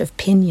mad rush of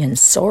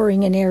pinions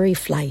soaring in airy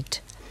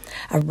flight.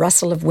 A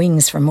rustle of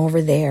wings from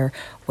over there,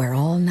 where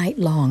all night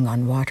long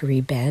on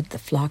watery bed the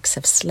flocks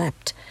have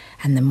slept,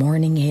 and the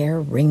morning air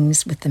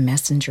rings with the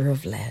messenger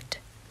of lead.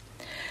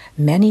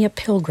 Many a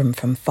pilgrim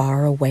from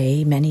far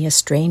away, many a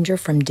stranger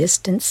from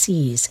distant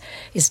seas,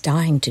 is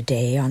dying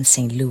today on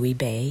St. Louis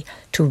Bay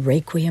to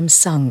requiem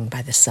sung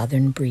by the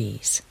southern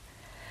breeze.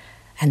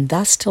 And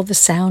thus till the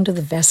sound of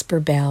the vesper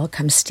bell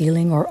comes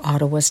stealing o'er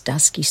Ottawa's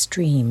dusky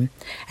stream,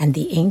 and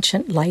the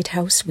ancient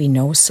lighthouse we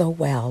know so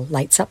well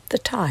lights up the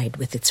tide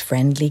with its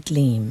friendly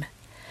gleam.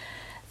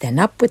 Then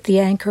up with the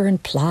anchor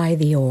and ply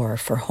the oar,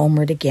 for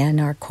homeward again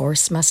our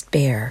course must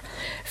bear.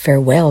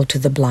 Farewell to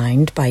the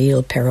blind by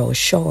Ile Perrot's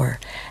shore,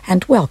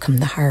 and welcome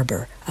the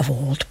harbour of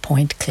old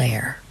Point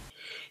Claire.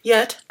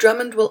 Yet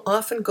Drummond will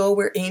often go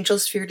where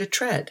angels fear to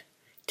tread.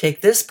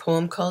 Take this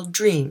poem called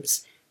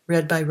Dreams,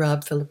 read by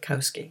Rob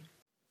Filipkowski.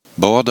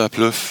 Border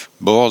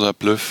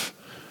plouf,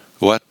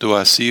 what do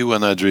I see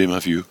when I dream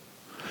of you?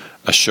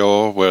 A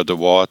shore where the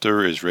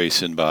water is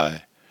racing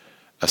by,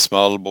 a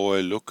small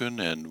boy looking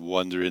and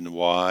wondering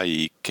why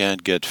he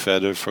can't get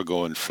feather for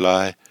going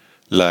fly,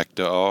 like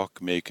the hawk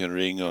making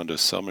ring on the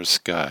summer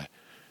sky.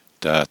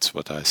 That's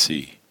what I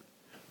see.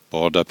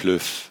 Border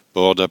plouf,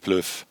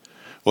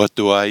 what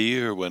do I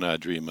hear when I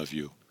dream of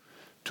you?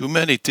 Too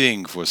many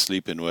things for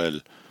sleeping well,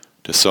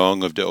 the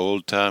song of the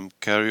old-time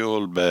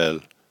carriole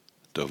bell,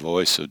 the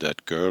voice of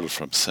that girl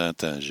from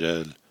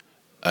Saint-Angèle.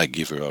 I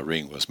give her a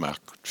ring was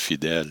marked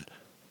Fidèle.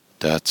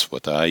 That's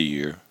what I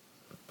hear.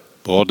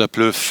 Border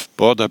plouf,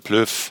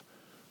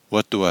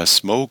 what do I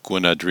smoke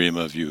when I dream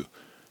of you?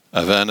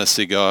 Havana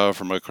cigar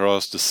from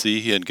across the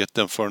sea and get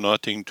them for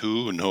nothing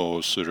too? No,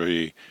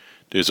 sirree.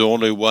 There's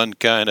only one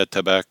kind of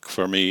tobacco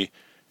for me,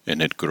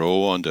 and it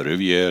grow on the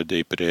Rivière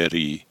des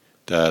Prairies.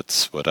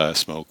 That's what I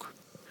smoke.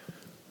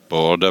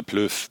 Border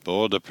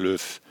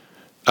plouf,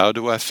 how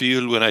do I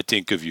feel when I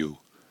think of you?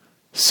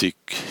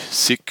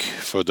 Sick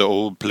for the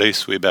old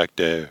place way back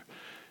there,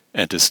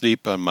 and to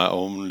sleep on my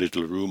own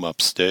little room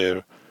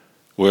upstairs,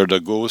 where the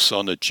ghosts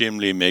on the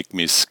chimney make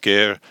me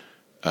scare.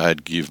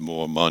 I'd give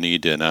more money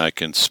than I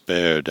can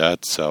spare,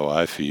 that's how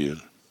I feel.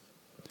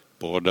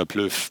 Border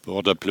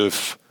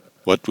plouf,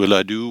 what will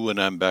I do when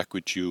I'm back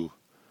with you?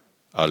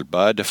 I'll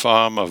buy the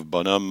farm of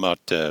Bonhomme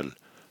Martel.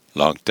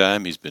 Long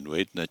time he's been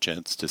waiting a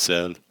chance to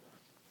sell.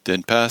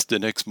 Then pass the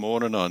next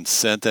morning on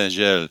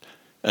Saint-Angèle,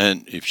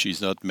 and if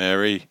she's not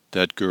married,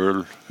 that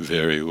girl,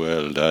 very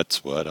well,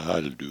 that's what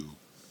I'll do.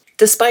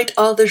 Despite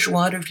all the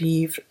joie de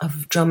vivre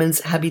of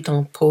Drummond's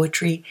habitant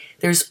poetry,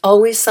 there's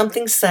always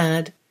something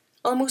sad,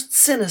 almost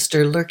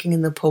sinister, lurking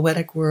in the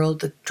poetic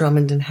world that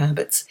Drummond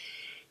inhabits.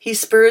 He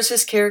spurs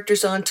his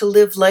characters on to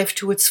live life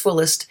to its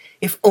fullest,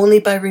 if only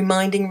by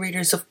reminding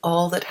readers of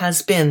all that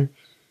has been,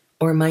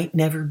 or might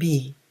never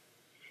be.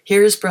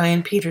 Here is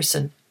Brian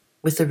Peterson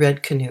with The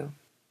Red Canoe.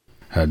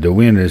 The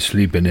wind is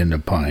sleeping in the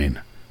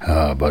pine,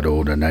 but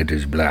oh, the night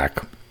is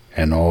black,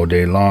 and all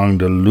day long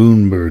the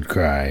loonbird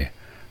cry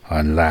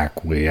on Lac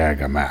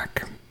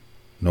Weagamak.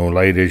 No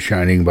light is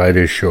shining by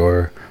the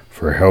shore,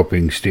 for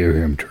helping steer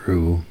him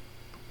true.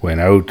 When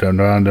out and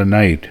on the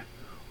night,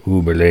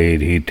 who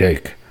belade he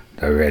take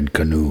the red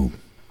canoe.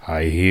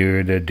 I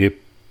hear the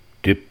dip,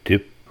 dip,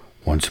 dip,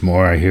 once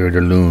more I hear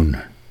the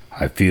loon.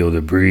 I feel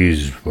the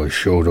breeze was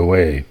showed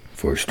away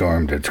for a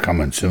storm that's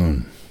coming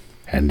soon.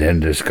 And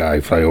then the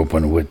sky fly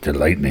open with the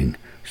lightning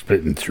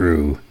splitting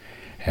through,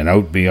 and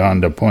out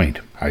beyond the point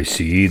I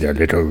see the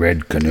little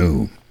red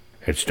canoe.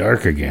 It's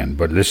dark again,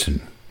 but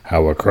listen,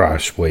 how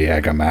across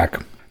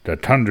Wayagamack the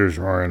thunder's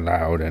roaring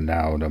loud, and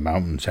now the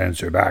mountains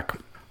answer back.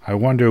 I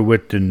wonder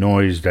with the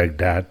noise like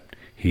that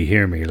he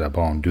hear me, le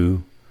bon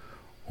Dieu,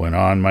 when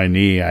on my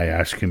knee I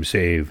ask him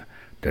save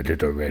the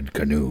little red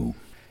canoe.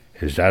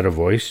 Is that a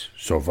voice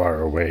so far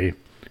away?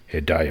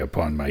 It die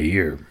upon my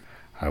ear.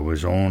 I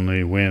was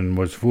only wind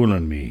was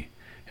fooling me,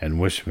 and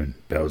whispering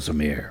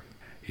Belzamir.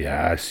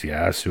 Yes,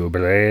 yes,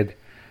 Ubalade,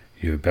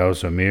 you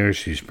Belzamir,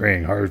 she's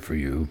praying hard for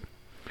you.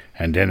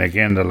 And then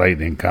again the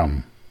lightning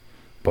come.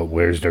 But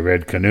where's the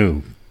red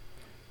canoe?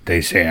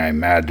 They say I'm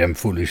mad, them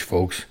foolish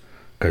folks,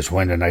 'cause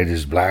when the night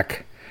is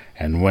black,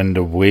 and when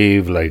the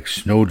wave like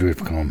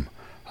snowdrift come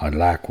on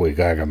Lac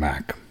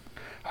Wegagamack,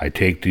 I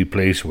take the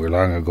place where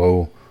long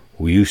ago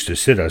we used to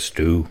sit us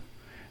two,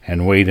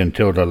 and wait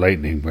until the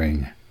lightning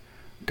bring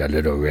the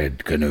little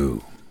red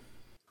canoe.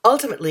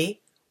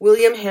 Ultimately,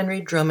 William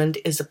Henry Drummond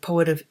is a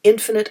poet of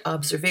infinite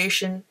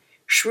observation,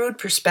 shrewd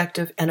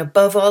perspective, and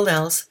above all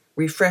else,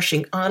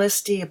 refreshing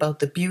honesty about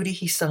the beauty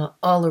he saw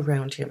all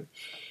around him.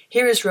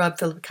 Here is Rob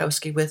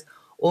Filipkowski with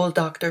Old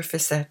Dr.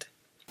 Fissette.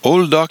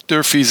 Old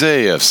Dr.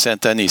 Fizet of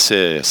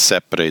Saint-Anicet,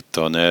 separate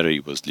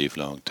Tonnerre, was live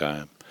long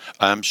time.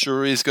 I'm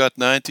sure he's got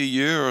 90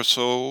 year or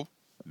so.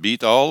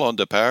 Beat all on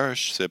the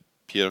parish, said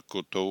Pierre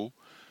Coteau,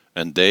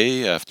 and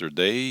day after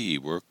day he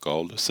work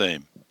all the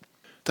same.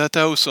 That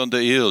house on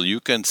the hill, you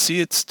can see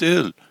it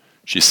still.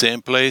 She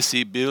same place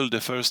he built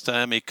the first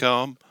time he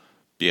come.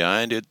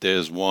 Behind it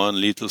there's one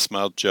little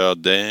smart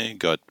jardin,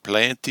 got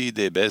plenty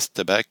des best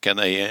tabac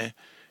canadien,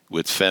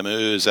 with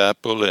famous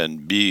apple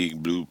and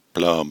big blue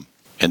plum.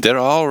 And they're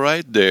all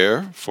right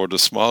there, for the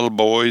small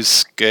boys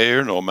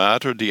scare no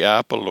matter the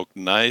apple look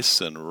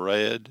nice and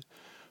red.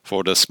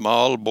 For the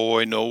small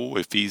boy know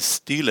if he's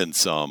stealing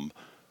some,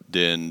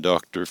 then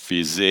Dr.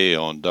 Fizet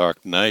on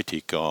dark night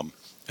he come,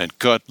 and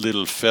cut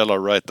little fella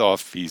right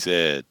off his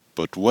head.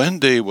 But when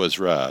they was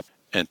wrapped,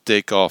 and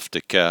take off the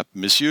cap,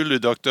 Monsieur le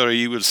Docteur,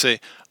 he will say,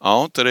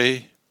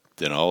 Entrez.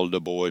 Then all the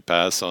boy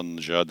pass on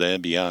the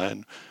jardin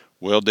behind,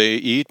 where they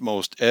eat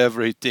most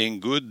everything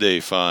good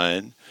they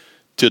find,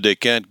 till they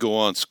can't go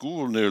on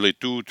school nearly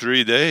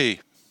 2-3 days.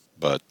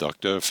 But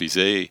Dr.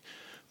 Fizet,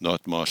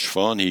 not much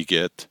fun he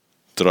get,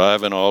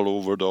 driving all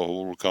over the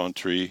whole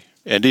country.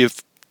 And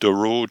if the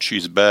road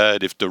she's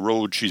bad, if the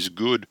road she's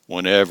good,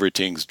 when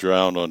everything's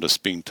drowned on the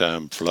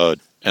springtime flood.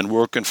 And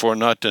working for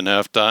nothing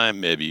half time,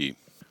 maybe.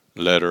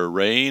 Let her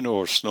rain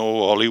or snow,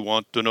 all he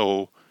want to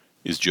know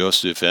is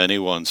just if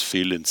anyone's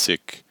feeling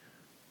sick.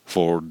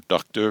 For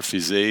Dr.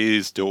 Fizet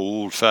is the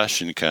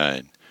old-fashioned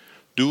kind.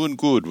 Doing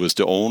good was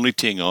the only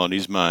thing on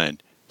his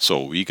mind,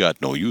 so he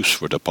got no use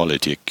for the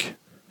politic.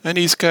 And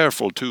he's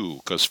careful,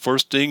 too, 'cause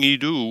first thing he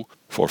do,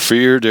 for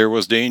fear there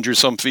was danger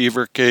some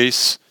fever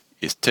case,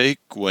 is take,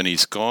 when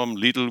he's come,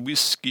 little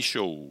whiskey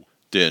show.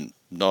 Then,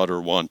 nother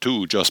one,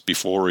 too, just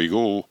before he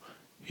go.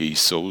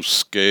 He's so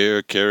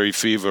scared carry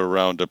fever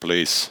round the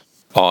place.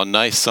 On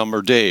nice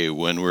summer day,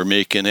 when we're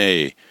making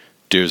hay,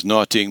 there's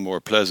nothing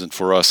more pleasant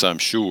for us, I'm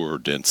sure,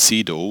 than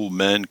see the old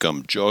man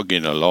come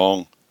jogging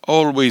along,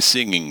 always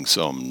singing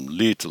some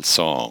little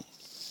song,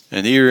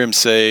 and hear him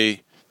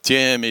say,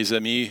 Tiens, mes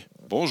amis,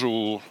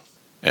 bonjour.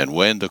 And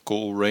when the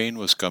cold rain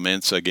was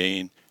commence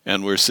again,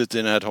 and we're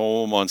sitting at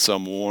home on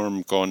some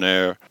warm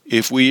corner,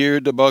 if we hear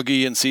the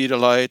buggy and see the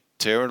light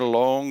tearing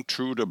along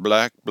through the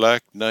black,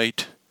 black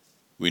night,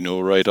 we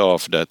know right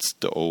off that's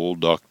the old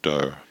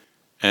doctor.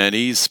 And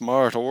he's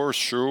smart horse,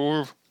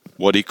 sure,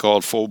 what he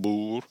called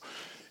Faubourg.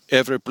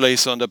 Every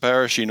place on the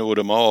parish he know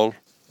them all,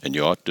 and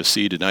you ought to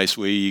see the nice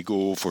way he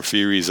go for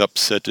fear he's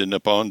upsetting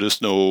upon the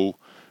snow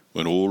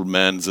when old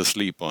man's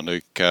asleep on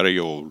the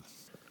carriole.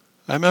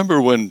 I remember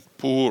when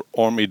poor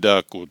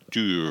Armida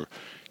Couture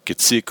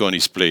get sick on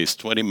his place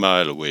 20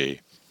 mile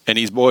away, and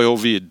his boy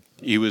Ovid,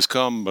 he was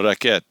come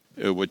raquette,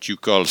 what you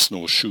call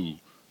snowshoe,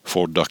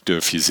 for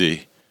Dr.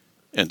 Fizet.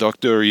 And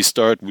Doctor, he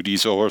start with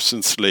his horse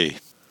and sleigh.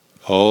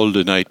 All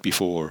the night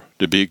before,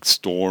 the big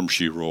storm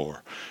she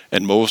roar,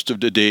 and most of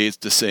the days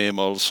the same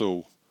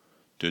also.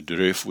 The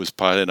drift was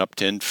piling up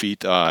 10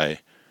 feet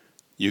high.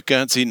 You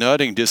can't see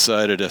nothing this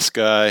side of the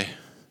sky,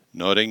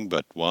 nothing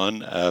but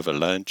one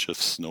avalanche of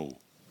snow.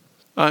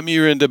 I'm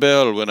hearing the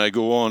bell when I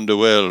go on the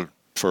well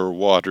for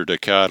water the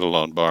cattle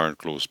on barn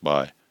close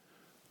by.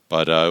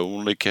 But I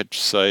only catch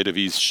sight of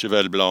his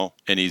cheval blanc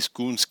and his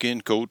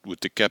coonskin coat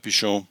with the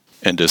capuchon,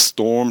 and the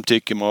storm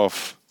take him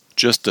off.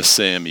 Just the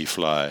same he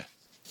fly.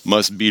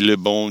 Must be le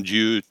bon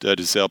Dieu that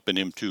is helping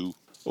him too.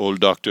 Old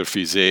Dr.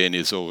 Fizet and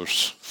his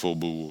horse,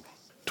 Faubourg.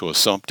 'Twas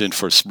something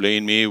for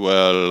splain me,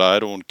 well, I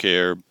don't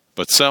care.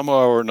 But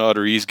somehow or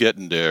another he's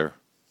getting there.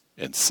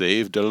 and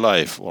saved the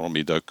life of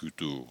me da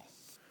couture.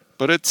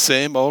 But it's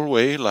same old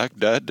way like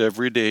that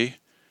every day.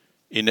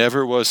 He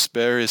never was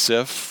spare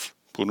himself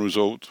pour nous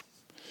autres.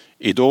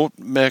 He don't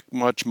make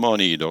much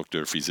money,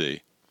 Dr.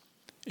 Fizet,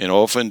 and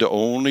often the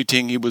only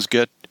thing he was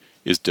get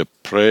is the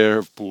prayer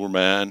of poor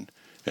man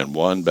and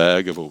one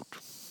bag of oat.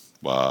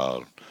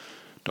 Well,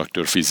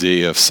 Dr.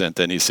 Fizet of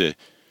Saint-Denis said,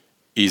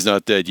 he's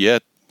not dead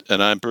yet,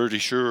 and I'm pretty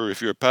sure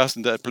if you're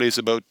passing that place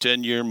about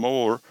 10 years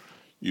more,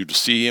 you'd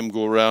see him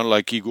go round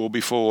like he go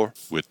before,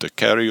 with the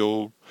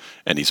carriole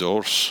and his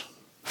horse,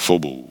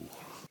 Fobo.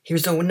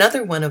 Here's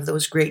another one of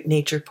those great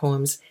nature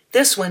poems,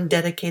 this one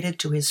dedicated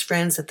to his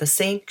friends at the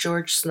St.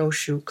 George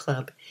Snowshoe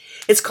Club.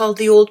 It's called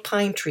The Old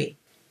Pine Tree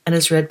and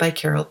is read by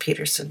Carol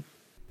Peterson.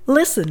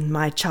 "Listen,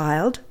 my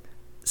child,"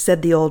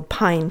 said the old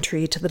pine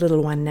tree to the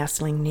little one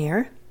nestling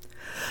near,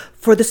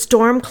 "for the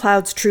storm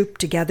clouds troop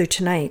together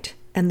tonight,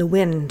 and the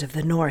wind of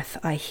the north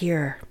I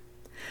hear.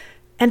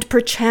 And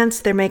perchance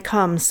there may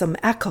come some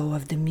echo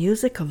of the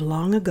music of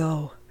long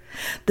ago,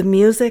 the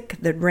music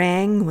that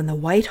rang when the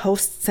white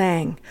host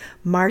sang,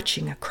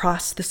 marching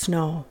across the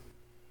snow.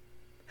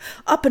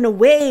 Up and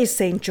away,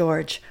 St.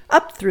 George,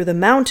 up through the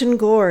mountain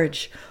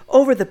gorge,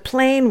 over the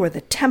plain where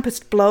the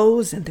tempest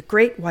blows and the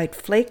great white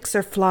flakes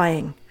are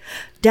flying,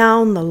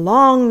 down the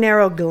long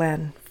narrow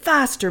glen,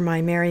 faster,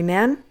 my merry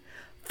men,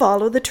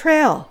 follow the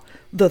trail,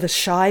 though the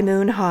shy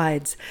moon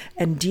hides,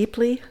 and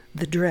deeply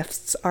the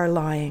drifts are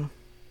lying."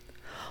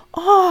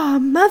 "Ah,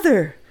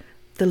 mother,"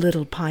 the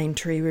little pine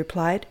tree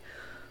replied,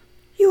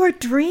 "you are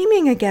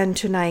dreaming again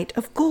tonight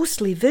of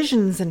ghostly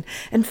visions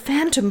and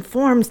phantom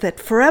forms that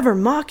forever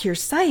mock your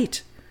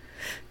sight.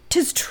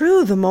 'Tis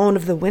true the moan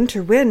of the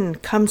winter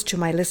wind comes to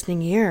my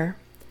listening ear,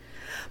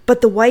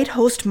 but the white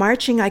host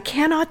marching I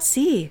cannot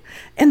see,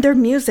 and their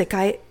music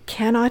I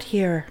cannot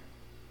hear.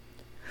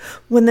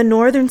 When the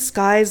northern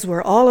skies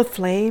were all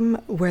aflame,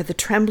 where the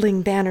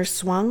trembling banner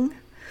swung,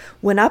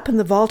 when up in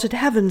the vaulted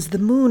heavens the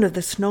moon of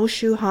the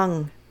snowshoe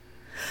hung,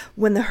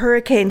 when the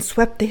hurricane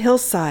swept the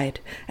hillside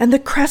and the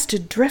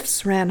crested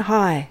drifts ran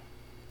high,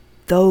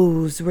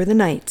 those were the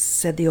nights,"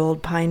 said the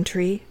old pine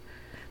tree,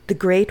 "the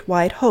great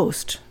white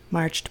host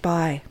marched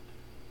by.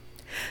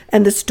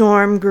 And the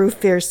storm grew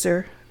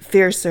fiercer,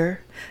 fiercer,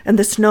 and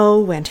the snow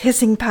went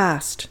hissing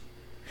past.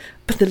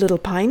 But the little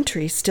pine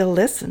tree still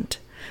listened,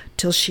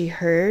 till she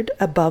heard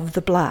above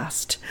the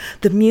blast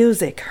the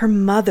music her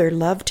mother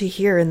loved to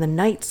hear in the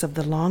nights of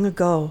the long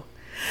ago,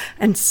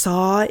 and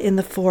saw in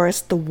the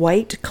forest the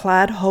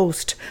white-clad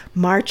host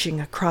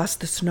marching across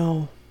the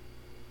snow.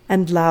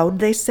 And loud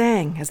they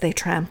sang, as they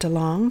tramped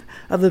along,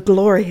 of the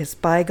glorious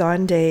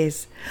bygone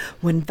days,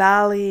 when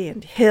valley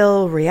and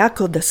hill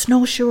re-echoed the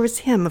snowshoer's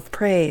hymn of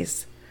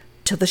praise,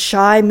 till the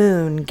shy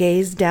moon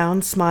gazed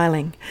down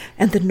smiling,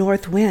 and the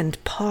north wind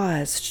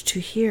paused to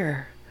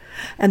hear,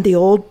 and the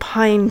old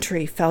pine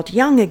tree felt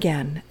young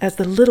again as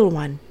the little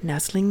one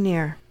nestling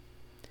near.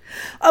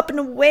 Up and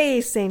away,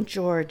 St.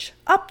 George,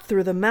 up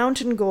through the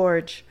mountain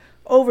gorge,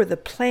 over the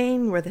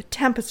plain where the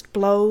tempest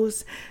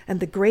blows and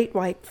the great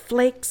white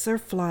flakes are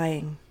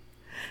flying,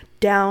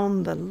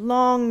 down the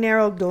long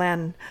narrow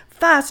glen,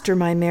 faster,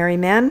 my merry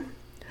men,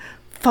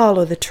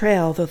 follow the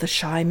trail though the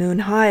shy moon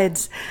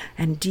hides,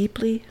 and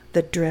deeply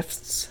the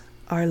drifts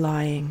are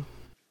lying."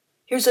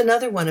 Here's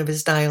another one of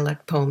his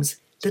dialect poems,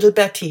 Little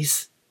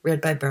Baptiste,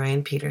 read by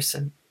Brian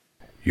Peterson.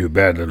 "You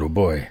bad little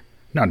boy,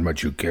 not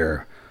much you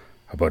care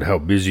about how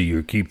busy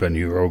you're keeping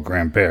your old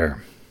grandpère.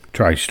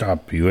 Try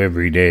stop you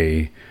every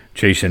day,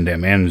 chasing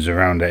them ends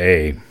around the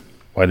A.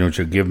 Why don't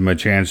you give 'em a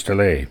chance to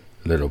lay,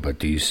 little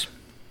Baptiste?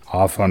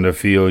 Off on the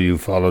field you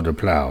follow the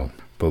plow,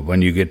 but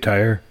when you get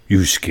tired,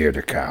 you scare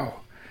the cow.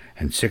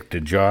 And sick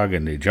to jog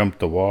and they jump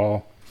the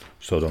wall,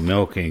 so the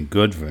milk ain't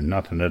good for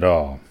nothing at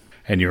all.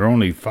 And you're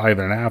only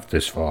 5.5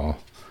 this fall,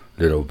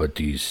 little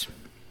Baptiste.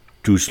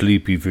 Too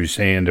sleepy for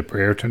saying the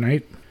prayer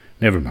tonight?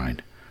 Never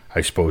mind,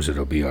 I suppose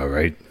it'll be all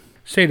right.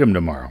 Say them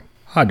tomorrow.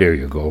 Ah, there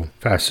you go,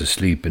 fast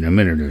asleep in a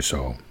minute or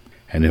so.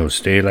 And he'll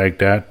stay like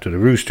that till the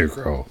rooster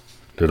crow,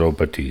 little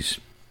Baptiste.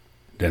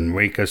 Then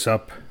wake us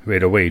up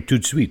right away,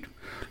 tout sweet,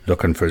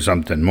 looking for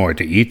something more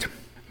to eat,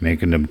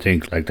 making them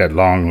think like that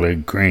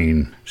long-legged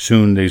crane.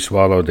 Soon they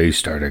swallow, they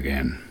start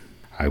again.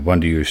 I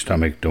wonder your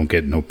stomach don't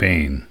get no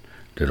pain,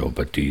 little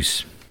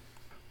Baptiste.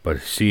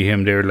 But see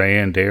him there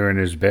laying there in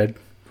his bed?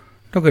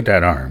 Look at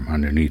that arm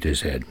underneath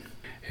his head.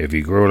 If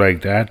he grow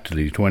like that till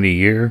he's 20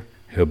 year,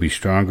 he'll be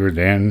stronger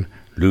than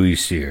Louis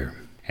Cyr,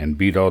 and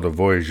beat all the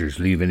voyageurs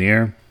leaving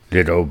here,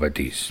 little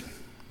Baptiste.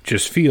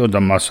 Just feel the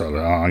muscle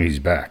along his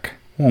back.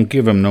 Won't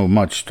give him no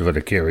much for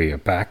to carry a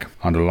pack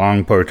on the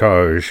long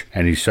portage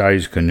and his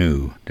size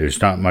canoe.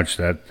 There's not much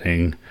that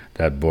thing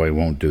that boy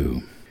won't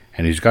do.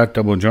 And he's got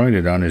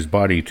double-jointed on his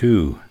body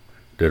too,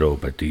 little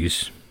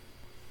Baptiste.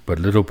 But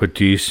little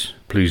Baptiste,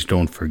 please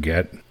don't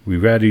forget, we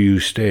rather you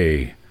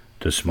stay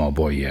the small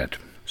boy yet.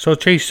 So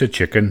chase the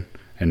chicken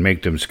and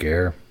make them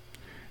scare,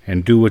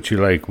 and do what you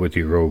like with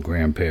your old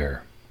grandpère.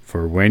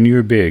 For when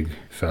you're big,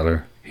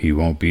 feller, he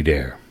won't be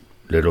there,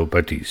 little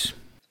Baptiste.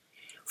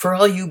 For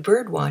all you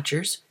bird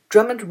watchers,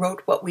 Drummond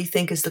wrote what we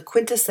think is the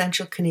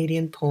quintessential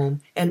Canadian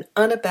poem, an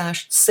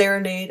unabashed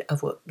serenade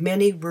of what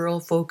many rural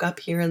folk up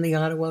here in the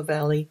Ottawa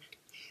Valley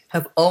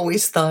have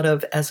always thought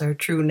of as our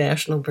true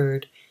national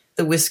bird,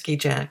 the whiskey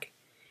jack.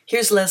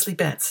 Here's Leslie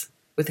Betts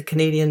with the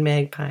Canadian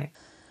magpie.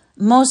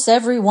 Most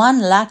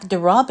everyone like the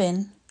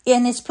robin,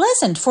 and it's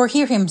pleasant for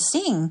hear him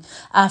sing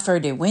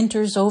after the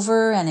winter's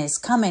over and is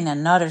coming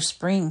another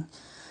spring.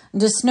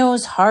 The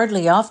snow's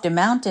hardly off the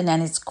mountain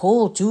and it's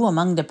cold too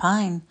among the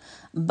pine.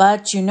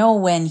 But you know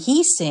when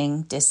he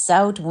sing, the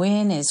south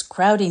wind is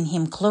crowding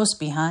him close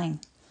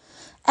behind.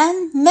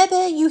 And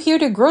maybe you hear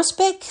the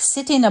grosbeak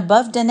sitting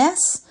above the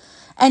nest,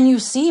 and you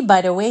see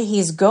by the way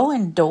he's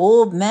going, the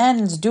old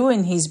man's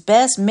doing his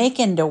best,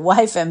 making the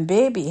wife and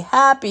baby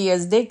happy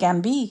as they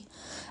can be.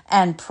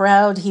 And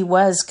proud he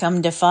was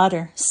come the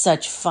father,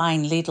 such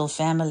fine little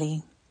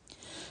family.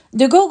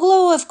 The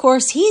goglo, of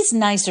course, he's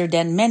nicer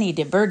than many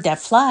the bird that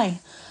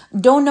fly.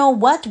 Don't know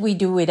what we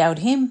do without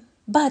him,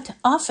 but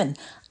often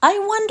I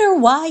wonder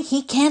why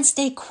he can't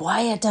stay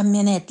quiet a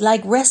minute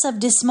like rest of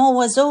the small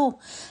oiseau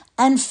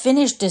and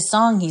finish the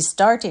song he's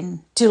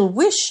starting till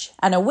wish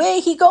and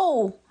away he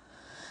go.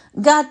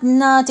 Got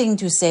nothing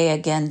to say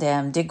again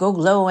them, the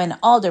goglo and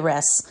all the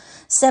rest,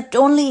 except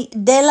only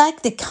they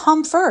like the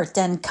comfort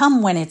and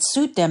come when it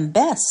suit them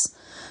best.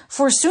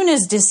 For soon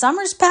as the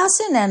summer's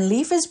passing and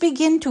leaves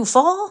begin to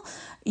fall,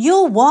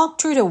 you'll walk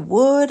through the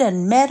wood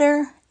and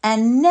meadow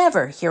and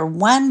never hear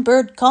one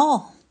bird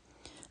call.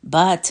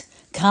 But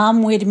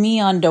come with me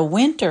on the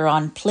winter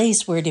on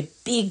place where the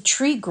big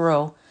tree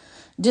grow.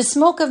 The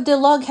smoke of the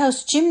log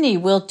house chimney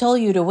will tell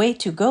you the way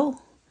to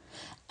go.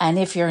 And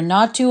if you're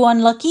not too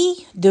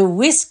unlucky, the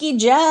whiskey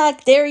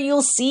jack there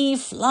you'll see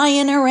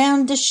flying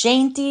around the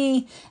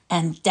shanty,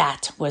 and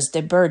that was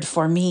the bird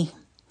for me.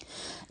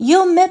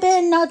 You'll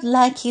maybe not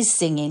like his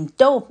singing,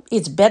 though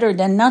it's better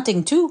than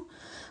nothing too.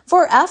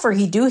 For after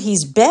he do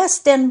his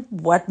best, then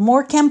what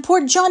more can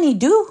poor Johnny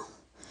do?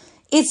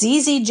 It's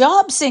easy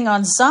job sing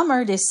on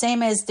summer, the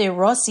same as the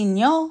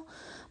rossignol,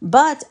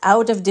 but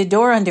out of the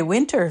door on the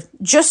winter,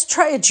 just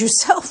try it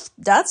yourself,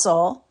 that's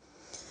all.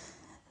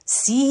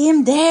 See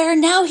him there,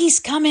 now he's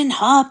coming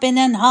hopping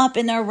and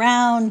hopping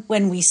around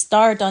when we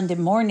start on the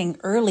morning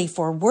early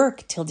for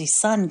work till the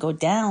sun go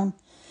down.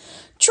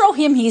 Throw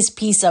him his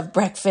piece of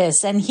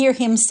breakfast and hear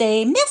him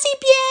say, "Merci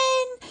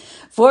bien,"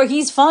 for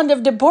he's fond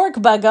of the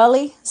pork, by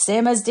golly,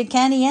 same as the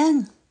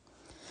Canadian.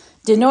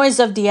 The noise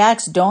of the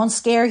axe don't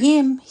scare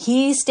him.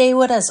 He stay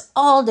with us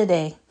all the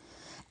day.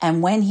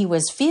 And when he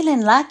was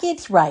feeling like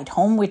it, ride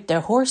home with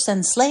the horse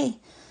and sleigh.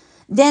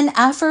 Then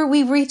after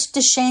we reach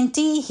the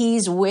shanty,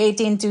 he's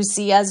waiting to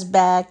see us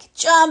back,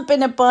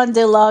 jumping upon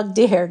the log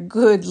there,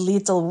 good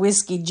little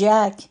whiskey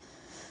jack.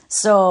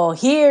 So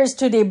here's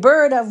to the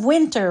bird of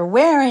winter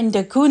wearing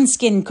the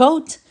coonskin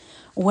coat.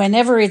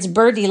 Whenever it's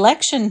bird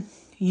election,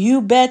 you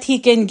bet he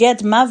can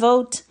get my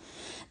vote.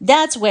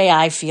 That's way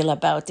I feel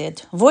about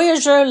it.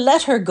 Voyageur,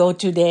 let her go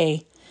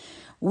today.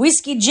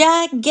 Whiskey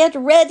Jack, get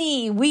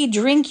ready. We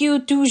drink you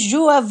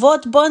toujours à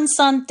votre bonne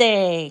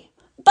santé.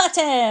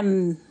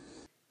 Bottom!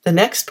 The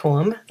next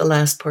poem, The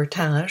Last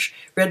Portage,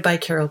 read by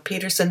Carol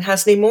Peterson,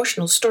 has an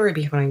emotional story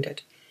behind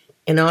it.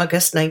 In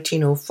August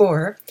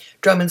 1904,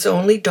 Drummond's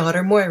only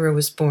daughter Moira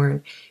was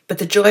born, but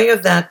the joy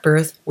of that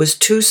birth was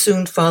too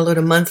soon followed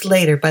a month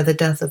later by the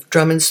death of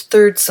Drummond's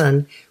third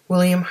son,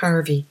 William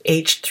Harvey,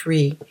 aged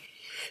 3.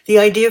 The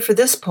idea for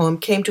this poem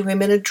came to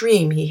him in a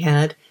dream he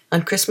had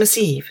on Christmas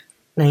Eve,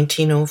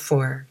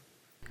 1904.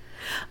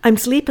 I'm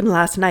sleeping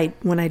last night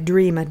when I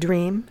dream a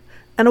dream,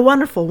 and a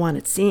wonderful one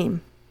it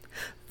seem.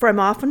 For I'm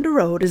off on the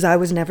road as I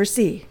was never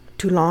see,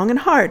 too long and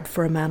hard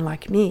for a man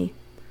like me.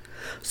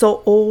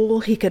 So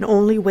old he can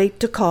only wait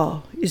to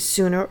call, is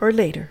sooner or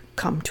later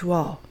come to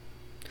all.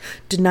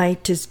 The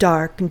night is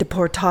dark and the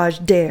portage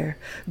there,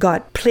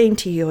 got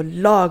plenty o'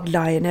 log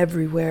lying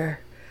everywhere.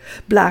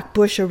 Black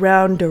bush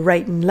around the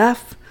right and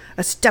left,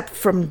 a step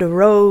from the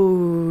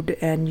road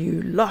and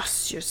you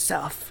lost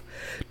yourself.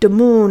 The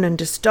moon and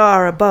the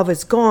star above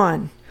is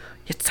gone,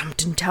 yet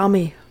something tell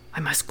me I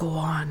must go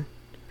on.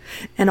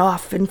 And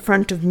off in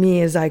front of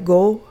me as I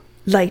go,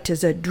 light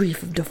as a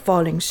drift of the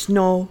falling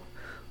snow.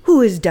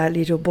 Who is that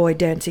little boy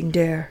dancing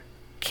there?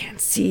 Can't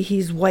see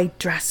his white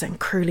dress and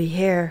curly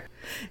hair,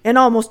 and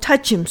almost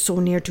touch him so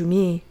near to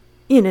me,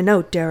 in and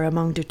out there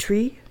among the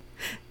tree.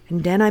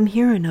 And then I'm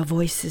hearing a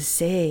voices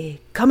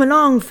say, "Come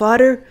along,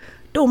 father,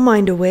 don't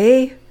mind the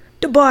way.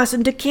 The boss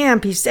in the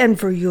camp he send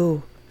for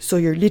you, so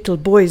your little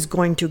boy's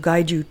going to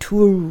guide you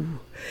too.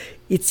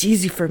 It's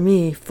easy for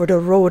me, for the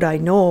road I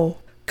know,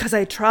 'cause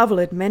I traveled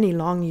it many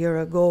long year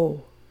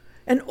ago.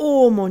 And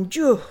oh, mon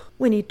Dieu,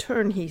 when he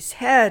turned his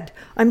head,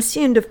 I'm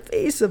seeing the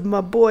face of my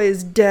boy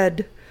is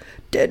dead,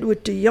 dead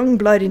with the young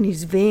blood in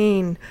his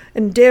vein,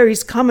 and there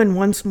he's coming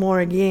once more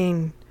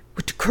again,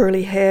 with the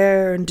curly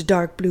hair and the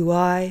dark blue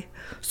eye,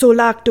 so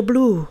like the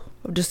blue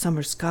of the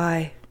summer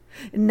sky.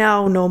 And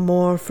now no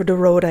more for the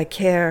road I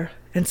care,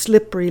 and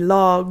slippery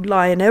log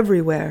lying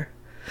everywhere,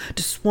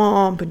 the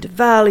swamp and the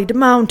valley, the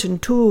mountain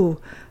too,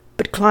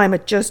 but climb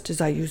it just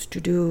as I used to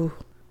do.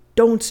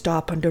 Don't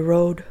stop on the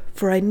road,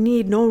 for I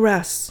need no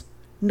rest,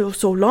 no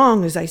so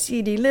long as I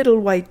see the little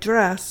white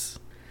dress.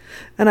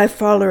 And I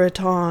foller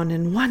it on,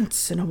 and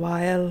once in a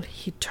while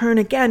he'd turn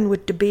again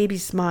with the baby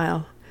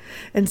smile,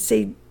 and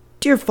say,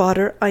 "Dear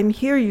father, I'm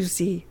here, you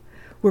see.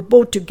 We're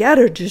both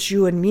together, just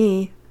you and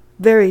me.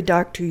 Very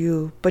dark to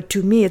you, but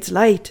to me it's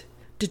light.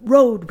 The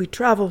road we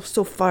travel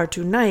so far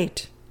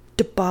tonight.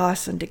 The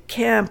boss and the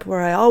camp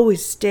where I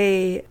always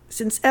stay,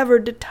 since ever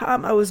the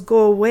time I was go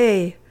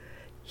away.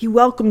 He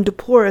welcomed the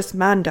poorest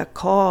man that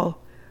call,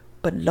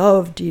 but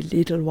loved the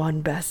little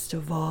one best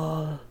of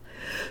all.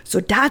 So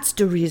that's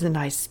the reason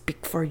I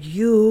speak for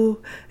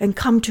you, and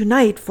come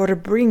tonight for to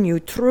bring you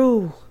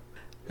through.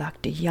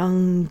 Like the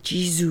young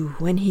Jesus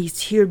when he's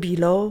here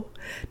below,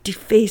 the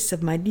face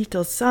of my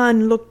little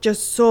son look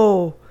just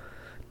so.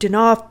 Then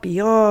off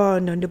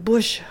beyond on the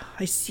bush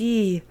I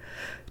see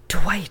the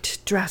white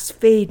dress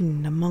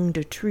fading among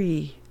the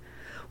tree.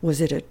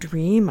 Was it a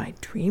dream I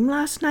dreamed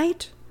last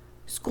night?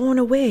 It's going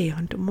away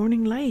on the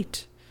morning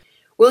light."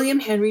 William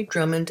Henry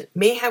Drummond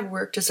may have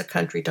worked as a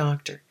country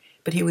doctor,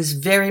 but he was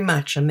very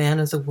much a man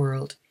of the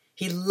world.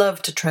 He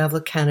loved to travel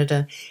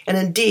Canada, and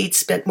indeed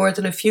spent more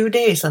than a few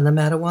days on the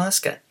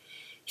Madawaska.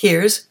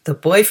 Here's The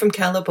Boy from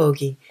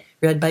Calabogie,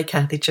 read by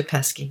Kathy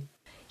Chapesky.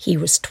 He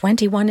was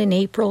 21 in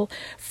April,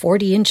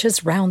 40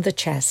 inches round the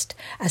chest.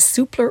 A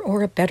soupler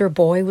or a better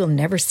boy we'll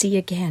never see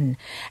again.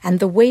 And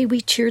the way we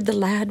cheered the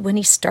lad when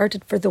he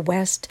started for the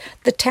west,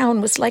 the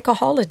town was like a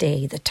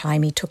holiday the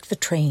time he took the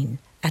train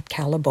at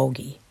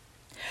Calabogie.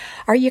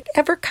 Are you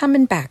ever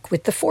coming back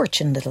with the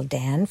fortune, little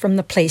Dan, from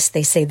the place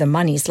they say the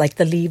money's like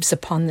the leaves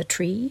upon the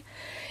tree?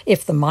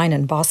 If the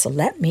minin' boss'll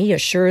let me,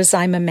 as sure as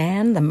I'm a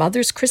man, the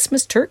mother's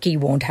Christmas turkey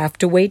won't have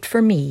to wait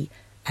for me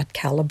at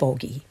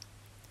Calabogie.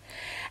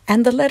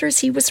 And the letters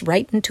he was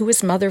writing to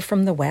his mother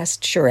from the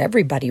west, sure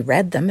everybody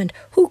read them, and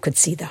who could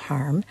see the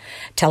harm,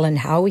 telling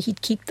how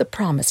he'd keep the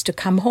promise to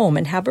come home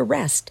and have a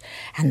rest,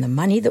 and the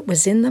money that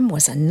was in them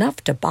was enough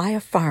to buy a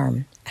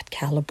farm at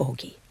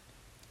Calabogie.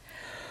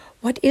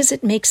 What is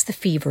it makes the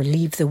fever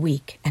leave the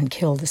weak and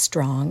kill the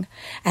strong?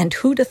 And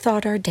who'd have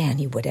thought our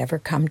Danny would ever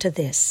come to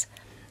this?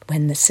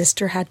 When the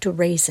sister had to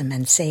raise him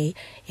and say,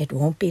 "It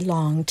won't be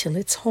long till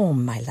it's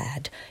home, my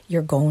lad.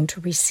 You're going to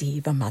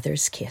receive a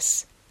mother's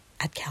kiss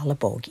at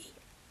Calabogie."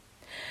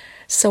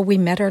 So we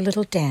met our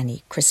little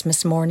Danny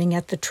Christmas morning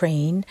at the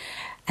train,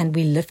 and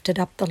we lifted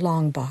up the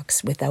long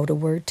box without a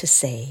word to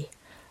say.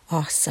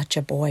 Oh, such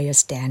a boy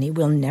as Danny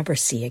we'll never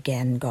see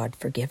again, God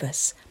forgive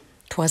us.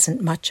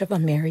 'Twasn't much of a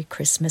Merry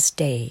Christmas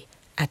Day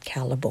at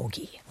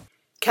Calabogie.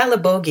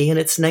 Calabogie in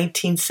its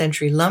 19th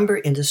century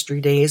lumber industry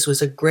days was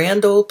a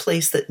grand old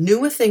place that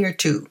knew a thing or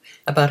two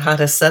about how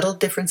to settle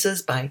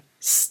differences by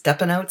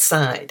stepping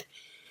outside.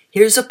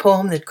 Here's a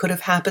poem that could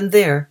have happened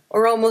there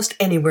or almost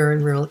anywhere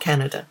in rural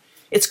Canada.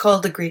 It's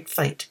called The Great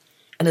Fight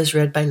and is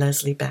read by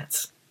Leslie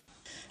Betts.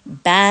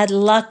 Bad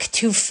luck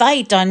to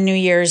fight on New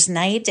Year's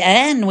night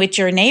and with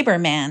your neighbor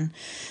man.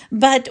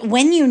 But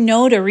when you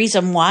know the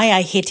reason why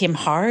I hit him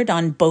hard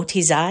on both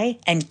his eye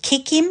and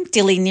kick him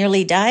till he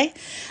nearly die,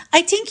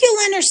 I think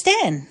you'll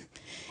understand.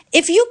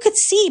 If you could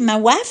see my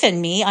wife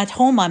and me at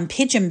home on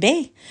Pigeon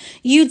Bay,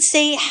 you'd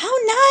say how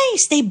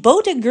nice they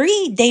both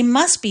agreed they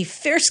must be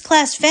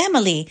first-class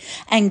family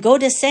and go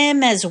the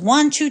same as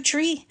 1, 2,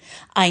 3.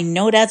 I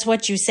know that's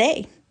what you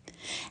say.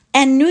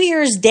 And New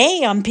Year's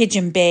Day on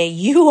Pigeon Bay,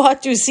 you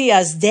ought to see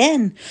us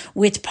then,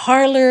 with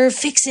parlor,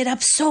 fix it up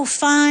so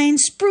fine,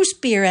 spruce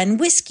beer and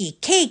whiskey,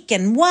 cake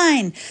and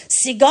wine,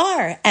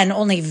 cigar, and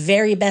only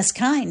very best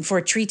kind for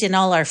treating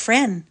all our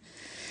friend.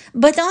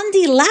 But on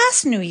the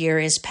last New Year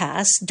is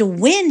past, the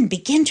wind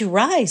begin to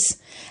rise,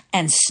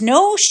 and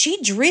snow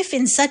she drift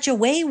in such a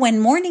way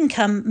when morning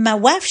come, my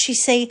wife she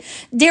say,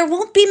 there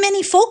won't be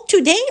many folk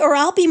today or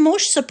I'll be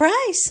most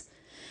surprised.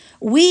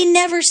 We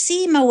never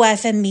see my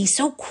wife and me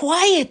so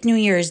quiet New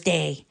Year's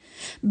Day,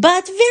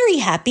 but very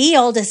happy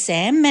all the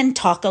same and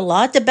talk a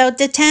lot about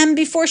the time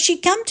before she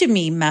come to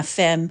me, ma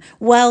femme,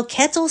 while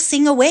kettle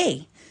sing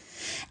away.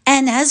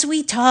 And as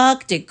we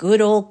talk, the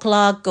good old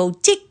clock go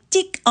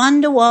tick-tick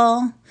on the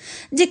wall.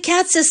 The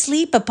cat's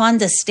asleep upon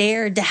the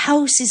stair, the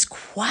house is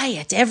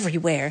quiet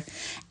everywhere,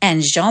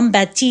 and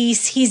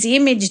Jean-Baptiste, his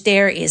image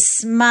there, is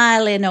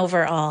smiling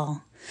over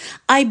all.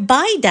 I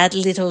buy that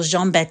little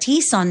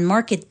Jean-Baptiste on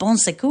Market Bon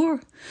Secours.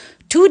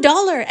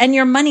 $2 and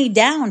your money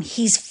down.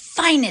 He's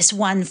finest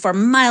one for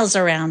miles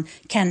around.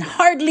 Can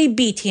hardly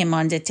beat him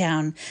on the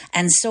town.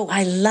 And so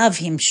I love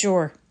him,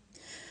 sure.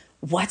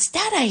 What's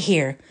that I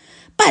hear?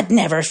 But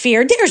never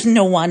fear, there's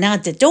no one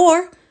at the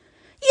door.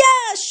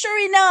 Yeah, sure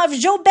enough,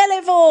 Joe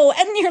Bellevaux,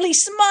 and nearly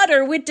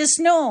smother with the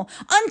snow.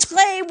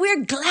 Entrez,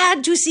 we're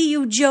glad to see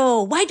you,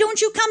 Joe. Why don't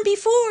you come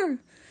before?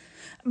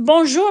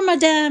 Bonjour,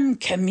 madame.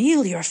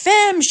 Camille, your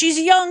femme, she's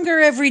younger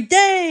every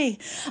day.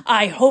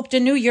 I hope the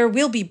new year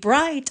will be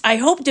bright. I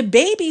hope the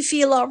baby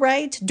feel all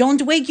right.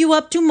 Don't wake you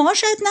up too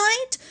much at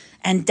night.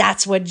 And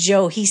that's what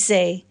Joe, he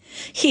say.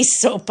 He's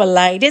so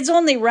polite. It's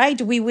only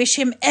right we wish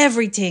him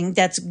everything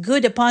that's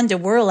good upon the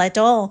world at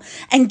all,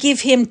 and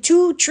give him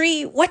 2,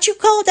 3, what you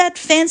call that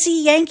fancy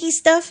Yankee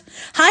stuff?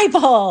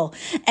 Highball.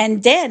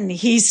 And then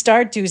he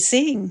start to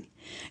sing.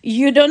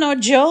 You don't know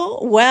Joe?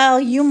 Well,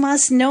 you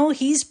must know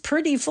he's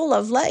pretty full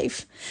of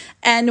life.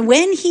 And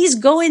when he's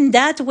going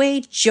that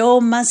way,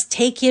 Joe must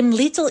take him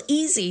little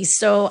easy,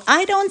 so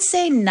I don't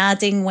say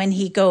nothing when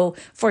he go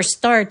for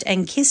start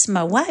and kiss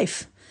my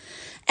wife.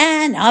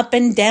 And up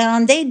and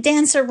down they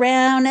dance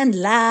around and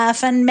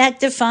laugh and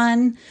make the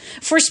fun.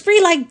 For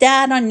spree like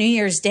that on New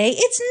Year's Day,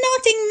 it's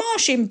nothing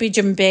mosh in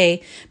Pigeon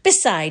Bay.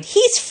 Beside,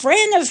 he's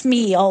friend of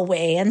me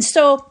always, and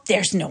so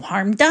there's no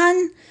harm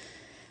done.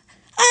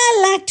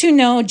 I like to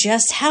know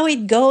just how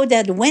it go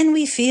that when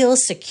we feel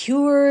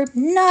secure,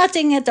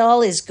 nothing at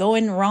all is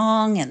going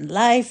wrong and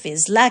life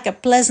is like a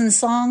pleasant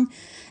song,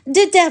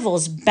 the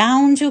devil's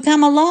bound to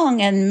come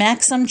along and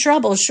make some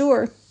trouble,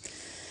 sure.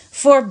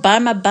 For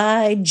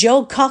by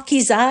Joe cock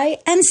his eye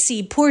and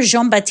see poor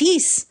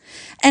Jean-Baptiste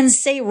and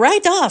say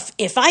right off,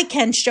 if I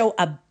can show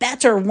a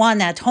better one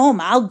at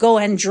home, I'll go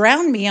and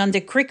drown me on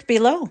the creek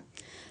below.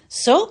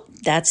 So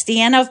that's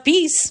the end of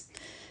peace.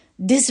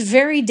 This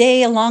very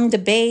day along the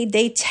bay,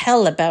 they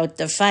tell about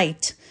the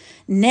fight.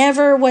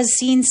 Never was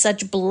seen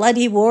such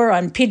bloody war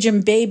on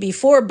Pigeon Bay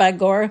before, by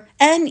Gor,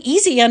 and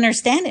easy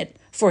understand it,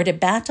 for the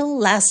battle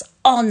lasts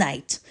all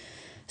night.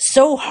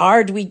 So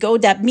hard we go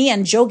that me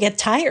and Joe get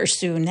tired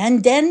soon,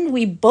 and then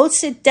we both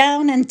sit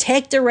down and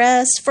take the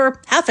rest for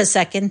half a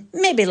second,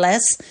 maybe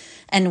less.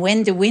 And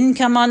when the wind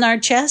come on our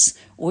chest,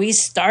 we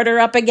start her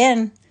up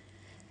again.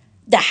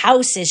 The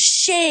house is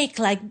shake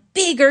like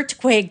big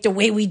earthquake the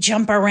way we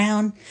jump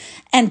around.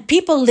 And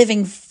people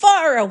living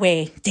far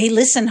away, they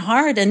listen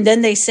hard and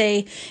then they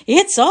say,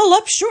 it's all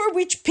up shore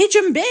with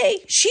Pigeon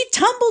Bay. She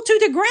tumbled to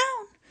the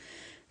ground.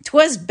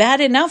 'Twas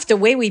bad enough the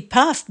way we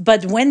puffed,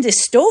 but when the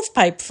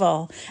stovepipe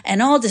fall and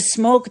all the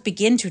smoke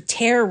begin to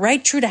tear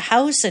right through the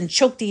house and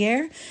choke the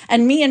air,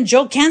 and me and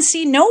Joe can't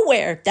see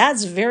nowhere,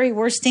 that's the very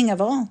worst thing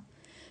of all.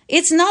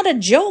 It's not a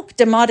joke,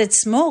 the modded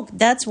smoke,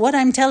 that's what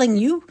I'm telling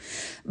you.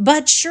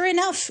 But sure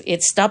enough,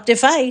 it stopped the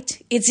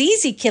fight. It's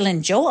easy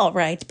killing Joe, all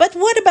right. But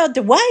what about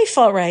the wife,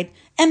 all right?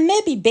 And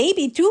maybe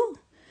baby, too.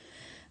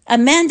 A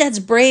man that's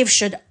brave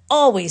should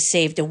always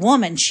save the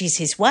woman, she's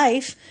his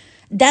wife.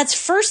 That's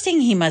first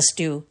thing he must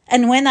do.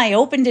 And when I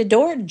open the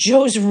door,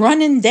 Joe's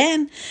running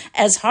then,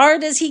 as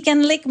hard as he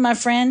can lick, my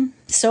friend.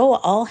 So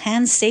all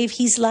hands save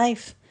his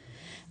life.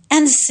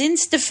 And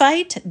since the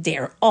fight,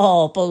 they're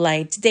all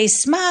polite. They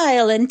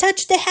smile and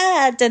touch the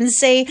hat and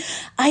say,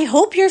 I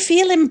hope you're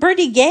feeling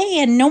pretty gay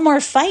and no more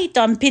fight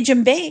on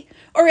Pigeon Bay,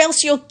 or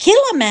else you'll kill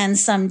a man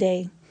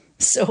someday.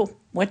 So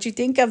what you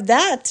think of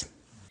that?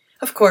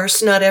 Of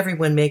course, not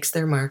everyone makes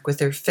their mark with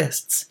their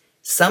fists.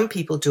 Some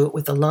people do it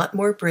with a lot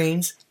more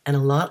brains and a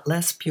lot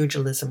less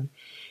pugilism.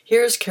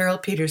 Here's Carol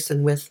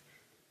Peterson with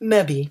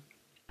Maybe.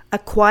 A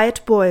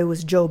quiet boy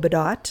was Joe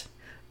Bedott,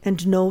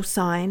 and no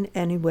sign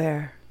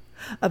anywhere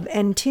of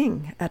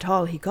anything at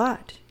all he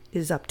got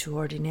is up to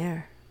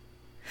ordinaire.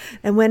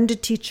 And when the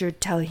teacher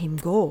tell him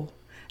go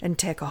and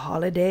take a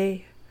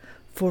holiday,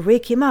 for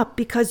wake him up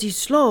because he's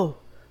slow,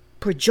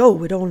 poor Joe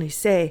would only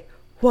say,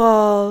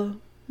 well,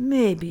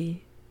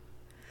 maybe.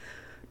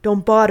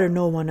 Don't bother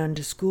no one on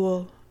the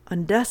school,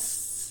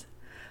 unless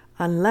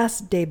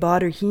they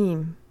bother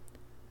him.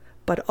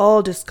 But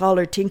all the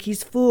scholar think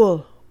he's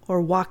fool or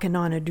walking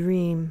on a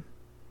dream.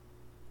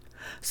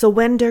 So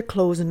when they're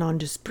closing on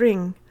the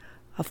spring,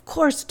 of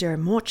course they're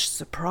much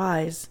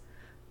surprised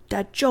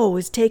that Joe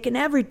is taking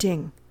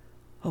everything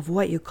of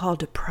what you call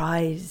the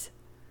prize.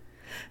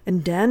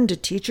 And then the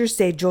teacher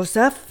say,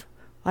 Joseph,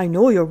 I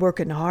know you're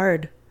working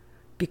hard,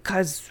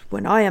 because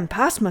when I am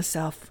past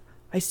myself,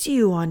 I see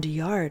you on the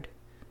yard.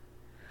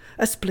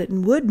 A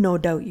splitting wood, no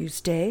doubt you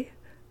stay,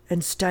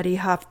 and study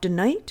half the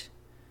night.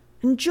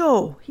 And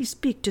Joe, he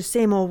speak the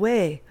same old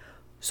way,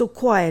 so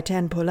quiet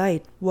and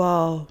polite,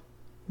 well,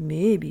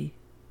 maybe.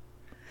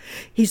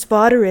 His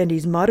father and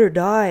his mother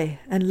die,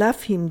 and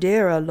left him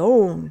there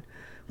alone,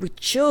 with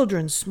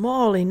children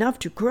small enough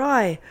to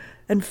cry,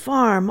 and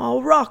farm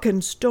all rock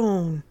and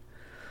stone.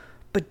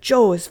 But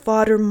Joe is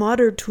father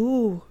mother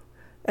too,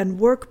 and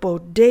work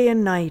both day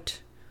and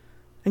night,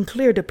 and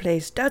clear the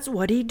place, that's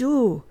what he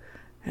do,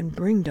 and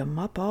bring them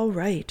up all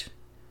right.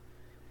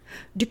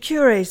 The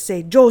curé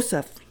say,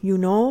 Joseph, you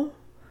know,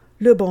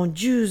 le bon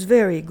Dieu's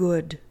very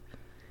good.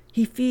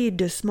 He feed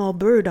the small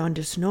bird on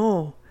the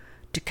snow,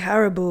 the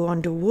caribou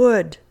on the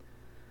wood.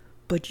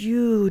 But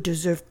you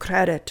deserve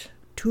credit,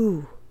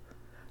 too.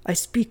 I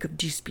speak of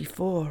this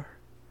before.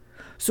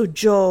 So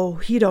Joe,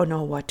 he don't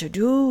know what to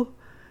do,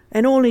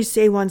 and only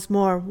say once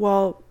more,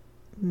 well,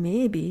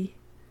 maybe.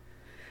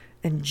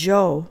 And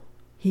Joe,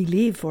 he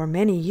leave for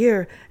many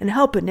year, and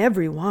helping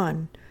every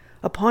one,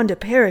 upon the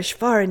parish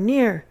far and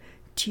near,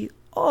 till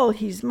all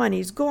his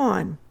money's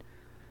gone.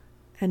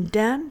 And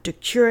then the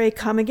curé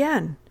come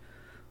again,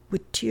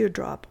 with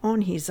teardrop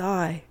on his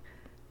eye.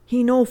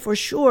 He know for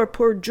sure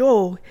poor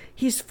Joe,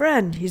 his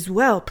friend, is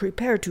well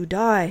prepared to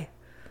die.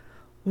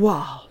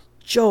 Well,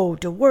 Joe,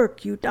 the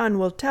work you done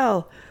will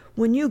tell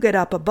when you get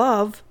up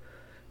above.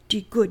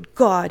 De good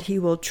God, he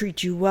will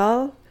treat you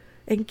well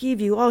and give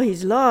you all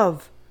his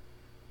love.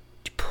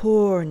 De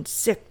poor and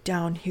sick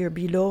down here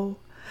below,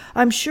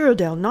 I'm sure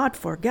they'll not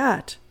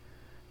forget.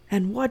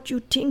 And what you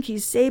think he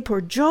say,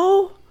 poor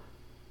Joe?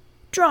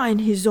 Drawing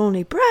his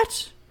only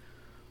breath?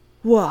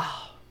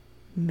 Well,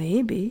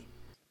 maybe.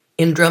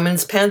 In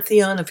Drummond's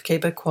pantheon of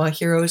Quebecois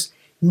heroes,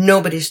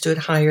 nobody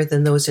stood higher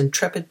than those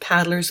intrepid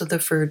paddlers of the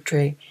fur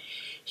trade.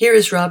 Here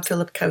is Rob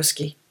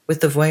Filipkowski with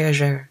The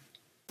Voyageur.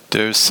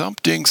 There's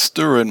something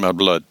stirring my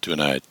blood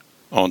tonight,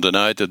 on the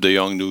night of the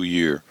young New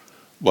Year,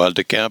 while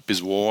the camp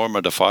is warm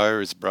and the fire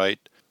is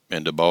bright,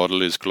 and the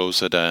bottle is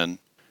close at hand.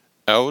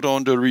 Out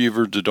on the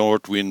river the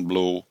north wind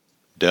blow,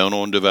 down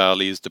on the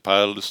valleys the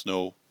pile of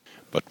snow.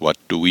 But what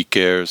do we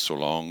care so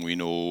long we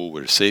know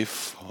we're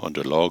safe on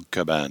the log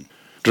cabin?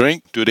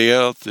 Drink to the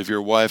health of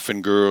your wife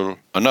and girl,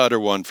 another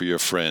one for your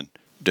friend.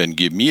 Then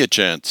give me a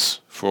chance,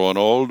 for on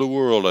all the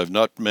world I've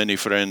not many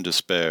friends to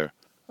spare.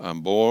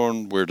 I'm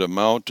born where the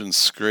mountains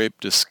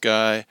scrape the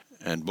sky,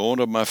 and bone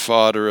of my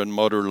father and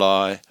mother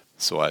lie.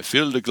 So I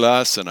fill the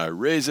glass and I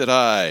raise it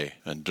high,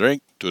 and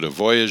drink to the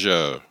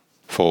voyageur.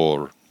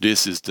 For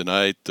this is the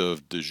night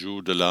of the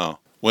jour de l'an,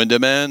 when the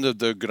man of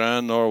the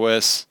Grand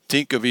Nord-West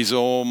think of his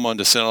home on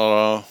the Saint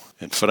Laurent,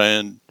 and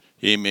friend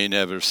he may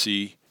never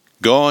see.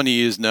 Gone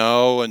he is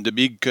now, and the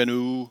big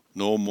canoe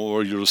no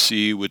more you'll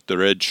see with the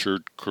red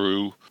shirt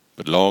crew.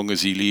 But long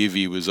as he live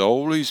he was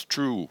always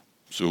true,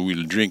 so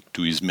we'll drink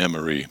to his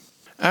memory.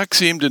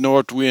 Ask him the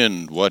north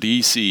wind what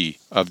he see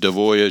of the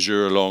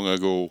voyageur long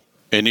ago,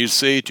 and he'll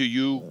say to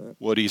you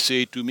what he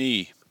say to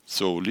me,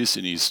 so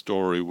listen his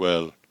story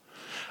well.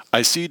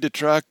 I see the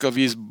track of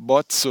his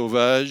botte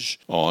sauvage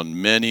on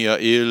many a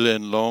hill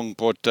and long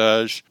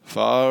portage,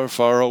 far,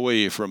 far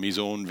away from his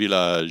own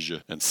village,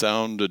 and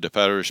sound of the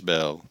parish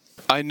bell.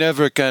 I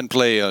never can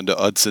play on the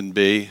Hudson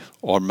Bay,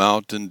 or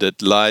mountain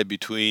that lie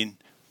between,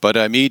 but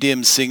I meet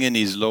him singing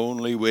his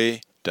lonely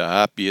way, the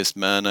happiest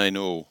man I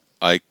know.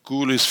 I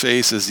cool his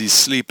face as he's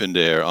sleeping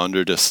there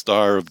under the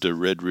star of the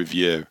Red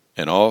Riviere,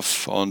 and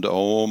off on the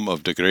home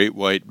of the Great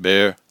White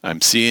Bear,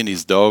 I'm seeing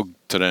his dog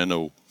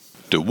Traîneau.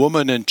 The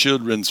woman and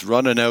children's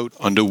running out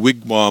on the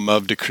wigwam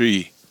of the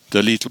Cree.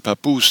 The little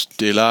papoose,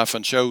 they laugh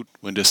and shout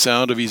when the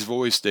sound of his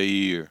voice they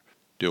hear.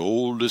 The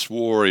oldest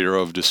warrior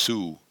of the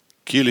Sioux,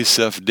 kill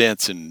himself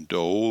dancing the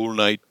whole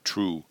night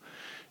through.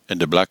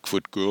 And the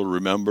Blackfoot girl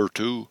remember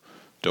too,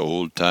 the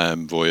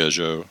old-time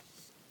voyageur.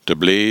 The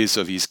blaze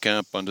of his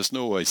camp on the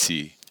snow I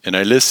see, and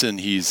I listen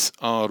he's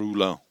en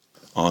roulant.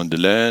 On the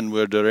land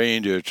where the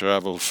reindeer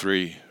travel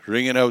free,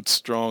 ringing out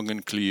strong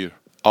and clear.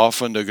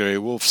 Often the grey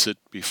wolf sit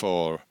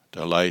before,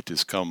 the light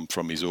is come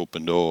from his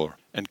open door,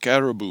 and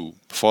caribou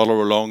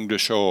follow along the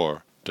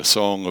shore, the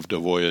song of the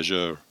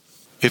voyageur.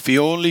 If he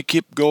only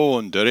keep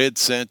going, the red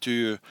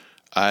ceinture,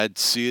 I'd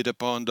see it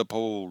upon the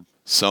pole.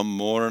 Some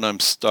morning I'm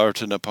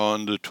starting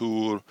upon the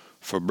tour,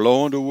 for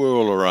blowing the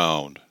world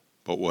around.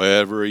 But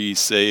wherever he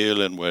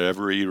sail and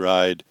wherever he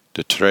ride,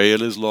 the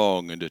trail is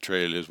long and the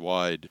trail is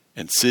wide,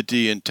 and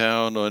city and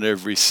town on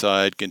every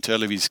side can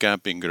tell of his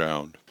camping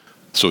ground.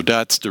 So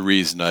that's the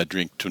reason I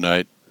drink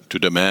tonight, to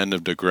the man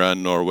of the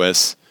Grand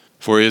Nord-West,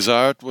 for his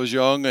heart was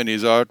young and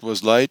his heart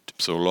was light,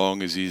 so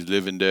long as he's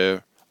living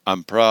there.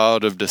 I'm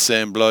proud of the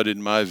same blood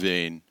in my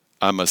vein,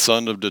 I'm a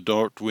son of the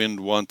north wind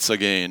once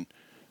again,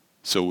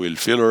 so we'll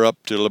fill her up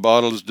till the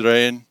bottle's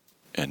drain,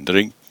 and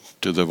drink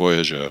to the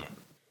voyageur.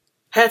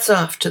 Hats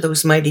off to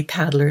those mighty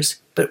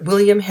paddlers, but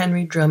William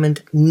Henry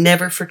Drummond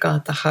never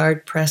forgot the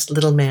hard-pressed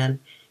little man.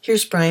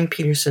 Here's Brian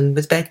Peterson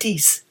with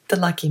Baptiste, the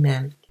lucky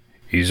man.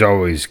 He's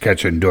always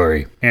catching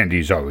dory, and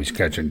he's always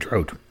catching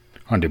trout,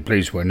 on the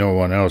place where no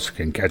one else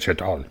can catch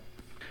at all.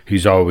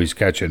 He's always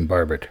catching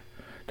barbet.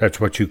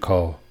 That's what you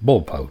call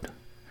bullpout.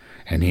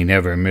 And he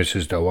never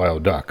misses the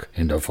wild duck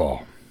in the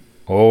fall.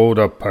 Oh,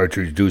 the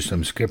partridge do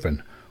some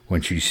skipping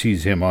when she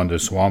sees him on the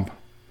swamp,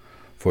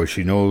 for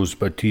she knows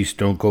Baptiste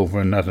don't go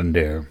for nothing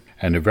there.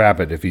 And the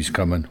rabbit, if he's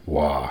coming,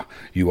 wah,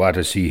 you ought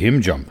to see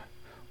him jump.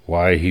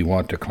 Why he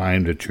want to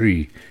climb the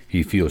tree,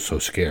 he feels so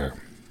scared.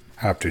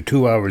 After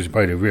 2 hours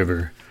by the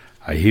river,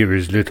 I hear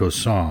his little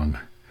song.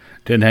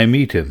 Then I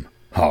meet him,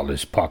 all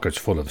his pockets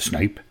full of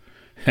snipe.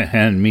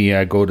 And me,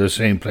 I go the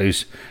same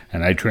place,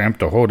 and I tramp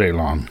the whole day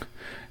long.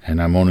 And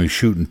I'm only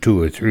shooting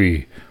 2 or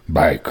 3,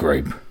 by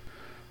cripe.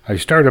 I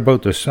start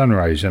about the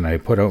sunrise, and I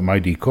put out my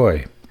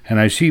decoy. And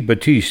I see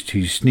Baptiste,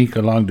 he sneak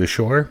along the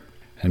shore.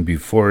 And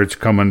before it's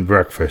comin'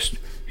 breakfast,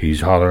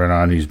 he's hollering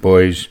on his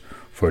boys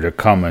for to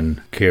come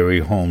and carry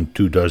home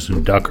 2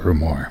 dozen duck or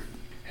more.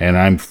 And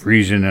I'm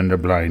freezing under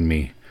blind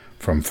me,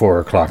 from 4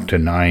 o'clock to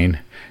 9,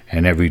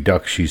 and every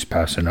duck she's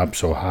passing up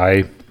so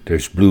high.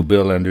 There's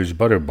Bluebill and there's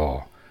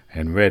Butterball,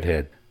 and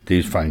Redhead,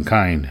 they's fine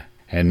kind.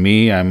 And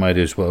me, I might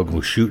as well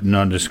go shooting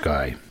on the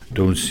sky.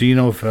 Don't see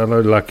no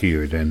feller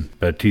luckier than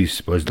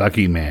Baptiste was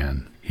lucky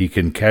man. He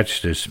can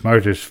catch the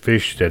smartest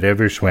fish that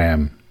ever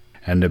swam,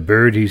 and the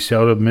bird he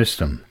seldom missed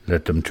them.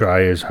 Let them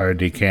try as hard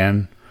they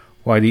can.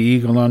 Why, the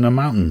eagle on the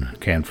mountain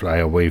can't fly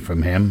away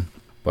from him.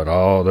 But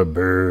all the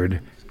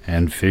bird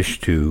and fish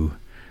too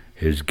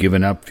is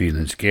given up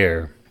feeling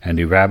scare, and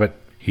the rabbit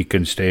he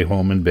can stay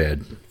home in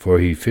bed, for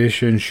he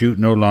fish and shoot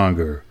no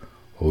longer,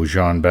 O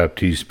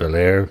Jean-Baptiste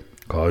Belair,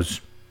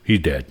 'cause he's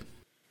dead.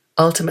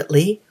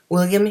 Ultimately,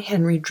 William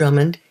Henry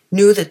Drummond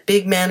knew that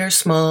big man or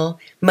small,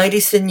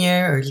 mighty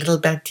seigneur or little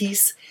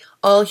Baptiste,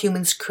 all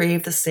humans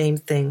crave the same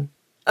thing,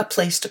 a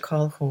place to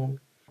call home.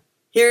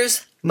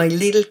 Here's My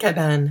Little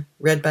Cabane,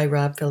 read by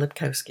Rob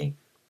Filipkowski.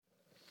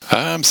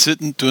 I'm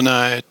sitting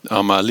tonight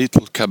on my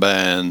little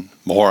cabane,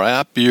 more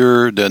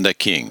happier than the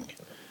king.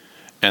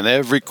 And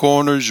every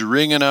corner's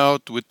ringing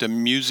out with the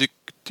music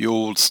the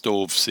old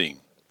stove sing.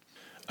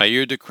 I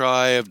hear the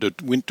cry of the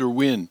winter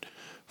wind,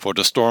 for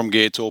the storm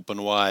gates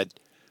open wide.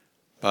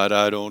 But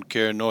I don't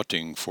care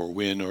nothing for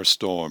wind or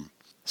storm,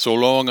 so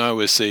long I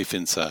was safe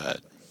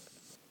inside.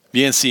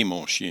 Bien si,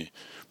 mon chien.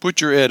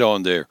 Put your head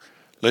on there.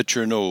 Let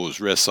your nose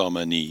rest on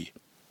my knee.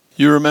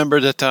 You remember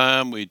the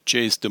time we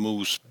chased the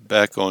moose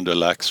back on the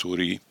Lac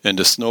Souris, and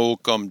the snow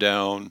come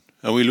down,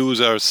 and we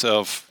lose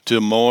ourselves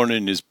till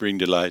morning is bring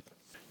the light.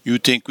 You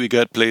think we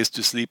got place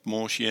to sleep,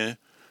 mon chien,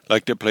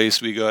 like the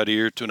place we got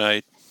here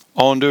tonight?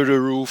 Under the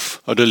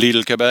roof of the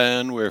little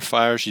cabane where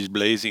fire she's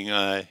blazing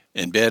high,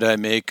 and bed I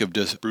make of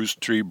the spruce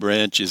tree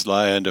branches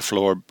lie on the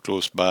floor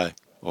close by.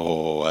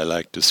 Oh, I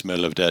like the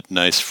smell of that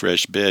nice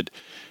fresh bed,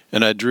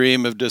 and I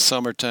dream of the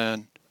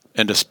summertime,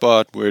 and the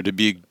spot where the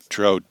big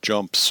trout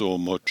jumps so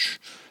much,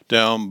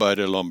 down by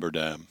the lumber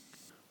dam.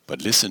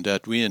 But listen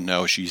that wind,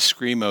 how she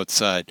scream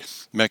outside,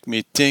 make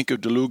me think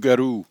of the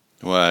loup-garou.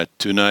 Why,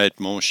 tonight,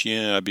 mon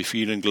chien, I be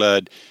feeling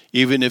glad,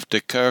 even if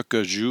the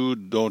carcajou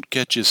don't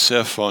catch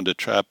himself on the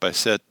trap I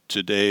set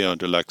today on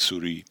the Lac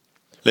Souris.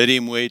 Let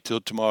him wait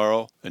till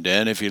tomorrow, and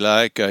then if he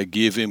like, I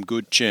give him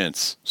good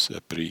chance,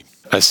 Sepri.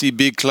 I see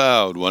big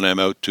cloud when I'm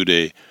out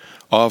today,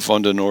 off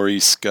on the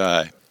northeast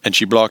sky, and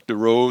she blocked the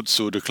road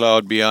so the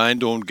cloud behind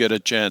don't get a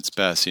chance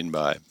passing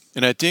by.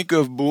 And I think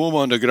of boom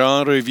on the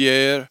Grande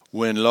Rivière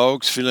when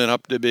logs filling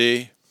up the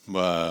bay.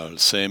 Well,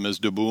 same as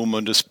the boom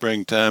on the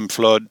springtime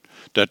flood,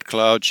 that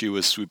cloud she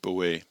was sweep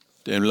away.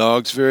 Them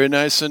logs very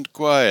nice and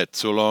quiet,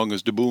 so long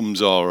as the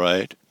boom's all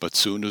right. But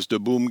soon as the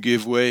boom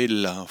give way,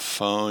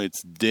 l'enfant,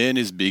 it's then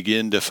is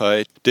begin the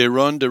fight. They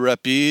run the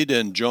rapide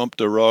and jump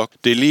the rock.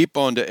 They leap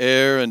on the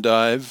air and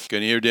dive.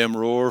 Can hear them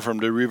roar from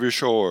the river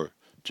shore,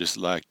 just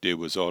like they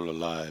was all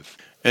alive.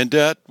 And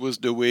that was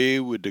the way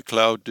with the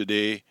cloud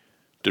today.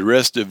 The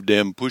rest of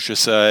them push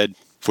aside,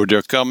 for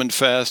they're coming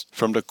fast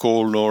from the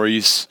cold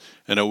northeast,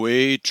 and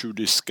away through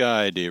the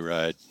sky they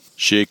ride,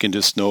 shaking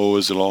the snow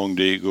as along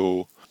they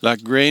go,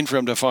 like grain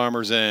from the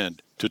farmer's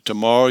hand. To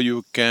tomorrow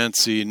you can't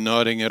see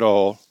nothing at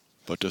all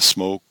but the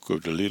smoke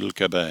of the little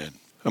cabane.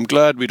 I'm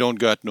glad we don't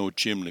got no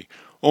chimney,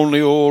 only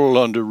hole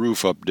on the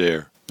roof up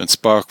there, and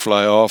spark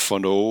fly off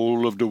on the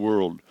whole of the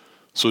world.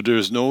 So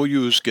there's no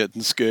use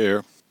getting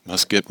scare.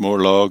 Must get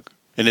more log.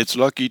 And it's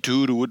lucky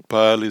too the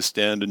woodpile is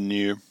standing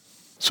near.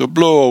 So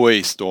blow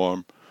away,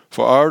 storm,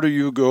 for harder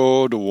you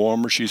go, the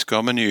warmer she's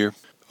coming here.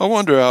 I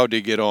wonder how they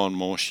get on,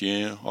 mon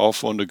chien,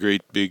 off on the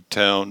great big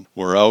town,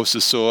 where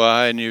houses so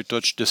high near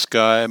touch the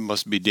sky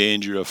must be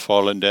danger of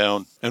falling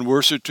down. And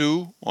worser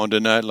too, on the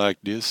night like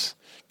this,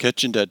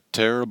 catching that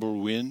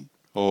terrible wind.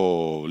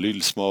 Oh,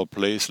 little small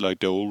place like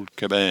the old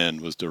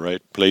cabane was the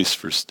right place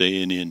for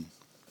staying in.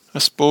 I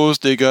suppose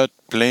they got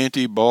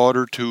plenty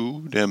border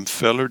too, them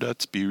feller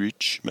that's be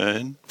rich,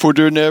 man. For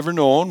they're never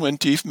known when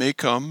thief may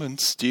come and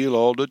steal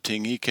all the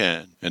thing he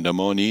can. And the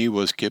money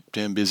was kept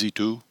them busy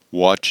too,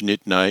 watching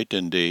it night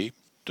and day.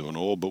 Don't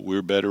know, but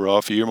we're better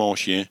off here, mon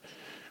chien,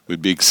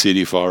 with big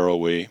city far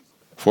away.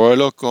 For I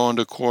look on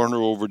the corner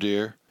over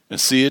there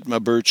and see it my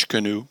birch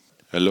canoe.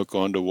 I look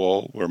on the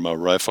wall where my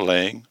rifle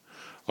hang,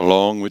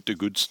 along with the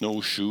good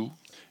snowshoe,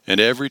 and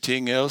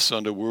everything else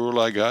on the world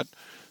I got,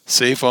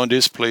 safe on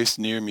this place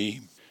near me.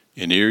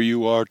 And here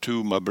you are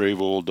too, my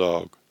brave old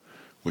dog,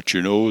 with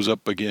your nose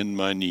up again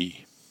my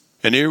knee.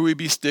 And here we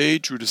be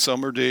stayed through the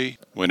summer day,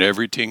 when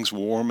everything's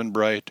warm and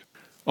bright.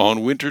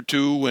 On winter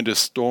too, when the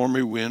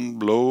stormy wind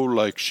blow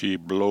like she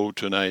blow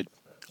tonight.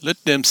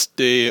 Let them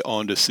stay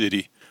on the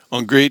city,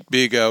 on great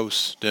big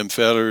house, them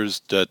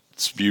fellers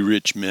that's be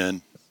rich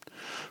men.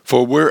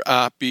 For we're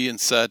happy and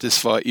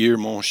satisfied here,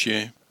 mon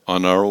chien,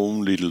 on our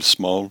own little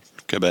small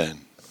cabane.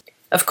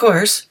 Of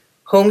course,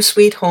 home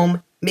sweet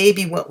home may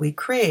be what we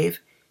crave,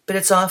 but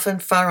it's often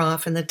far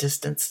off in the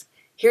distance.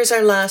 Here's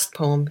our last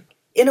poem,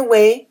 in a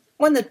way,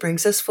 one that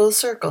brings us full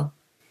circle.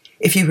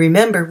 If you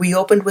remember, we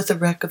opened with the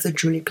wreck of the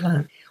Julie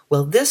Plant.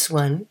 Well, this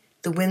one,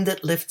 The Wind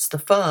That Lifts the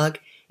Fog,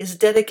 is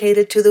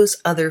dedicated to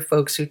those other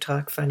folks who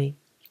talk funny,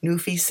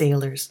 Newfie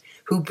sailors,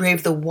 who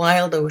braved the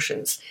wild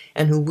oceans,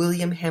 and who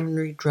William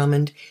Henry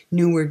Drummond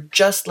knew were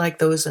just like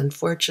those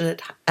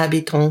unfortunate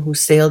habitants who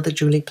sailed the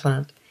Julie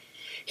Plant.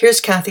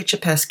 Here's Kathy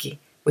Chapesky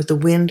with The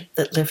Wind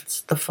That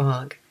Lifts the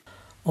Fog.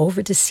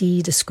 Over the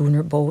sea the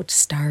schooner boat,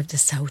 starved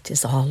us out,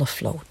 is all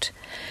afloat.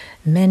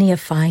 Many a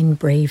fine,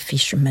 brave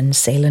fisherman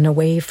sailing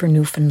away for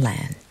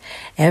Newfoundland.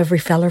 Every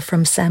feller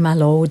from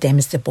Saint-Malo,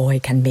 dem's the boy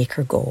can make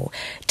her go,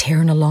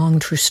 tearing along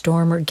through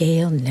storm or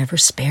gale, never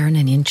sparing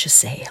an inch of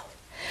sail.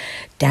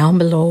 Down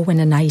below when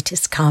the night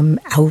is come,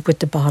 out with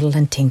the bottle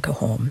and think of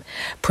home.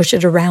 Push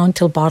it around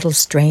till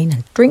bottles drain,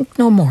 and drink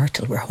no more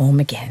till we're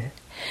home again.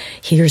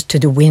 Here's to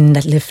the wind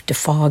that lift the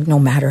fog, no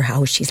matter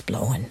how she's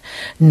blowing.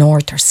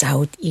 North or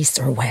south, east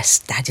or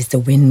west, that is the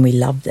wind we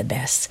love the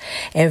best.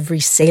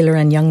 Every sailor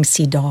and young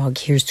sea dog,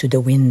 here's to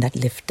the wind that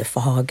lift the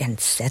fog and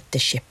set the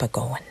ship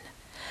a-going.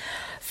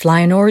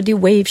 Flying o'er the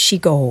waves she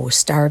goes,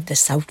 starved the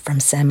south from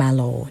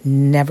Saint-Malo,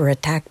 never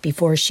attacked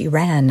before she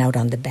ran out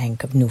on the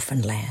bank of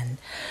Newfoundland.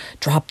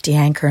 Dropped the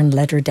anchor and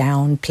let her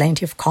down,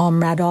 plenty of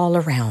comrade all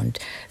around,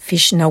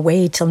 fishing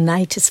away till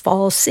night is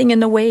fall,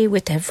 singing away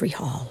with every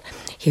haul.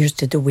 Here's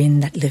to the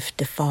wind that lift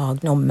the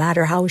fog, no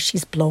matter how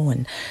she's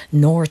blowing,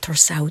 north or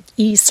south,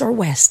 east or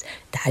west,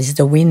 that is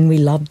the wind we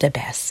love the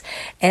best.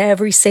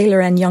 Every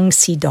sailor and young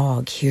sea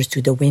dog, here's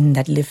to the wind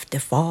that lift the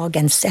fog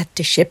and set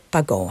the ship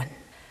a-going.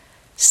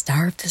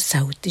 Star of the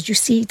south, did you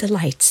see the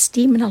light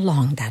steaming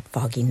along that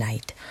foggy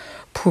night?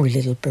 Poor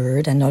little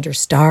bird, another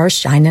star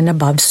shining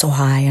above so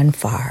high and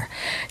far.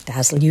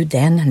 Dazzle you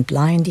then and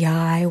blind the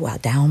eye, while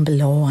down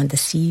below on the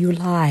sea you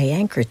lie,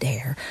 anchored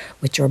there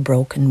with your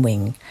broken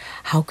wing.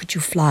 How could you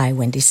fly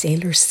when the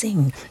sailors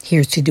sing?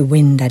 Here's to the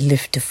wind that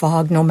lift the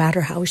fog, no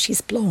matter how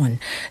she's blowing,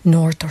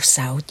 north or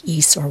south,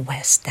 east or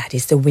west, that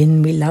is the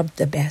wind we love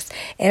the best.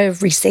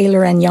 Every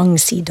sailor and young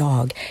sea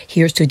dog,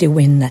 here's to the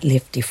wind that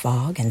lift the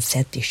fog and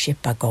set the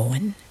ship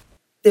a-going.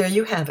 There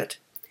you have it.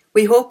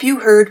 We hope you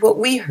heard what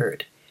we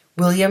heard.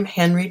 William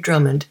Henry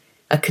Drummond,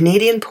 a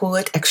Canadian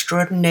poet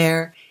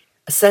extraordinaire,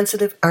 a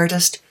sensitive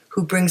artist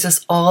who brings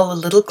us all a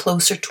little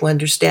closer to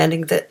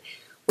understanding that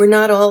we're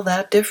not all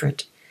that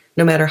different,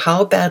 no matter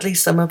how badly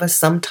some of us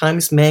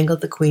sometimes mangle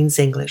the Queen's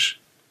English.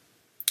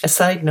 A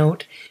side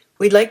note,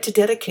 we'd like to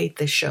dedicate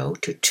this show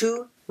to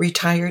two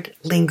retired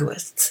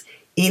linguists,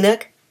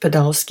 Enoch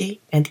Podolsky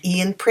and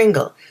Ian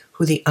Pringle,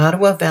 who the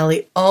Ottawa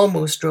Valley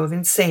almost drove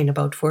insane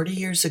about 40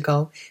 years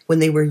ago when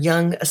they were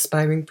young,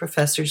 aspiring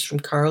professors from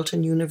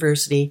Carleton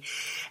University,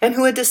 and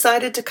who had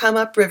decided to come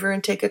upriver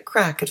and take a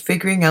crack at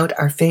figuring out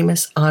our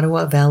famous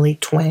Ottawa Valley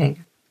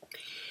twang.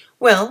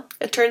 Well,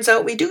 it turns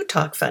out we do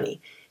talk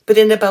funny, but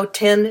in about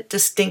 10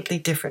 distinctly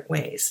different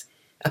ways.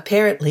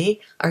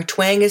 Apparently, our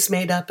twang is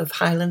made up of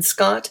Highland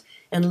Scot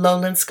and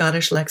Lowland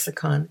Scottish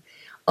lexicon,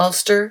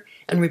 Ulster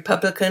and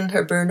Republican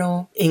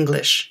Hiberno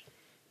English,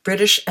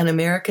 British and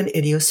American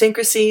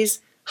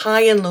idiosyncrasies,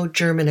 high and low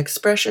German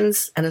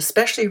expressions, and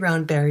especially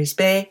around Barry's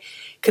Bay,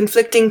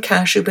 conflicting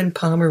Kashub and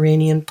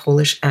Pomeranian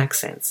Polish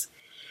accents.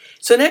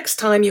 So next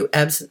time you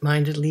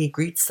absent-mindedly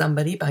greet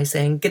somebody by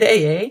saying,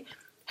 "G'day, eh?"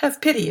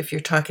 have pity if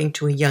you're talking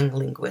to a young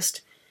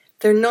linguist.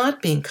 They're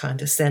not being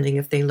condescending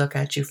if they look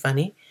at you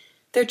funny.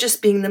 They're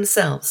just being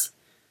themselves.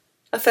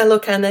 A fellow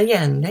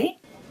Canadian, eh?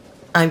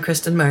 I'm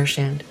Kristen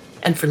Marchand,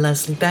 and for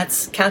Leslie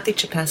Betts, Kathy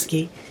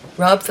Chapesky,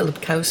 Rob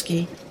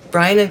Filipkowski,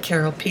 Brian and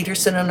Carol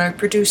Peterson, and our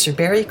producer,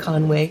 Barry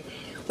Conway,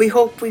 we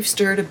hope we've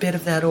stirred a bit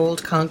of that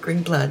old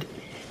conquering blood,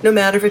 no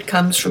matter if it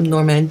comes from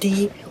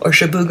Normandy or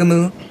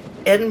Shabugamu,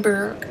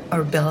 Edinburgh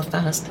or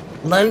Belfast,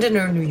 London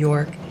or New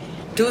York,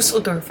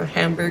 Dusseldorf or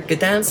Hamburg,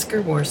 Gdansk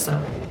or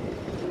Warsaw.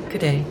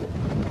 Good day,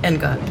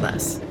 and God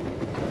bless.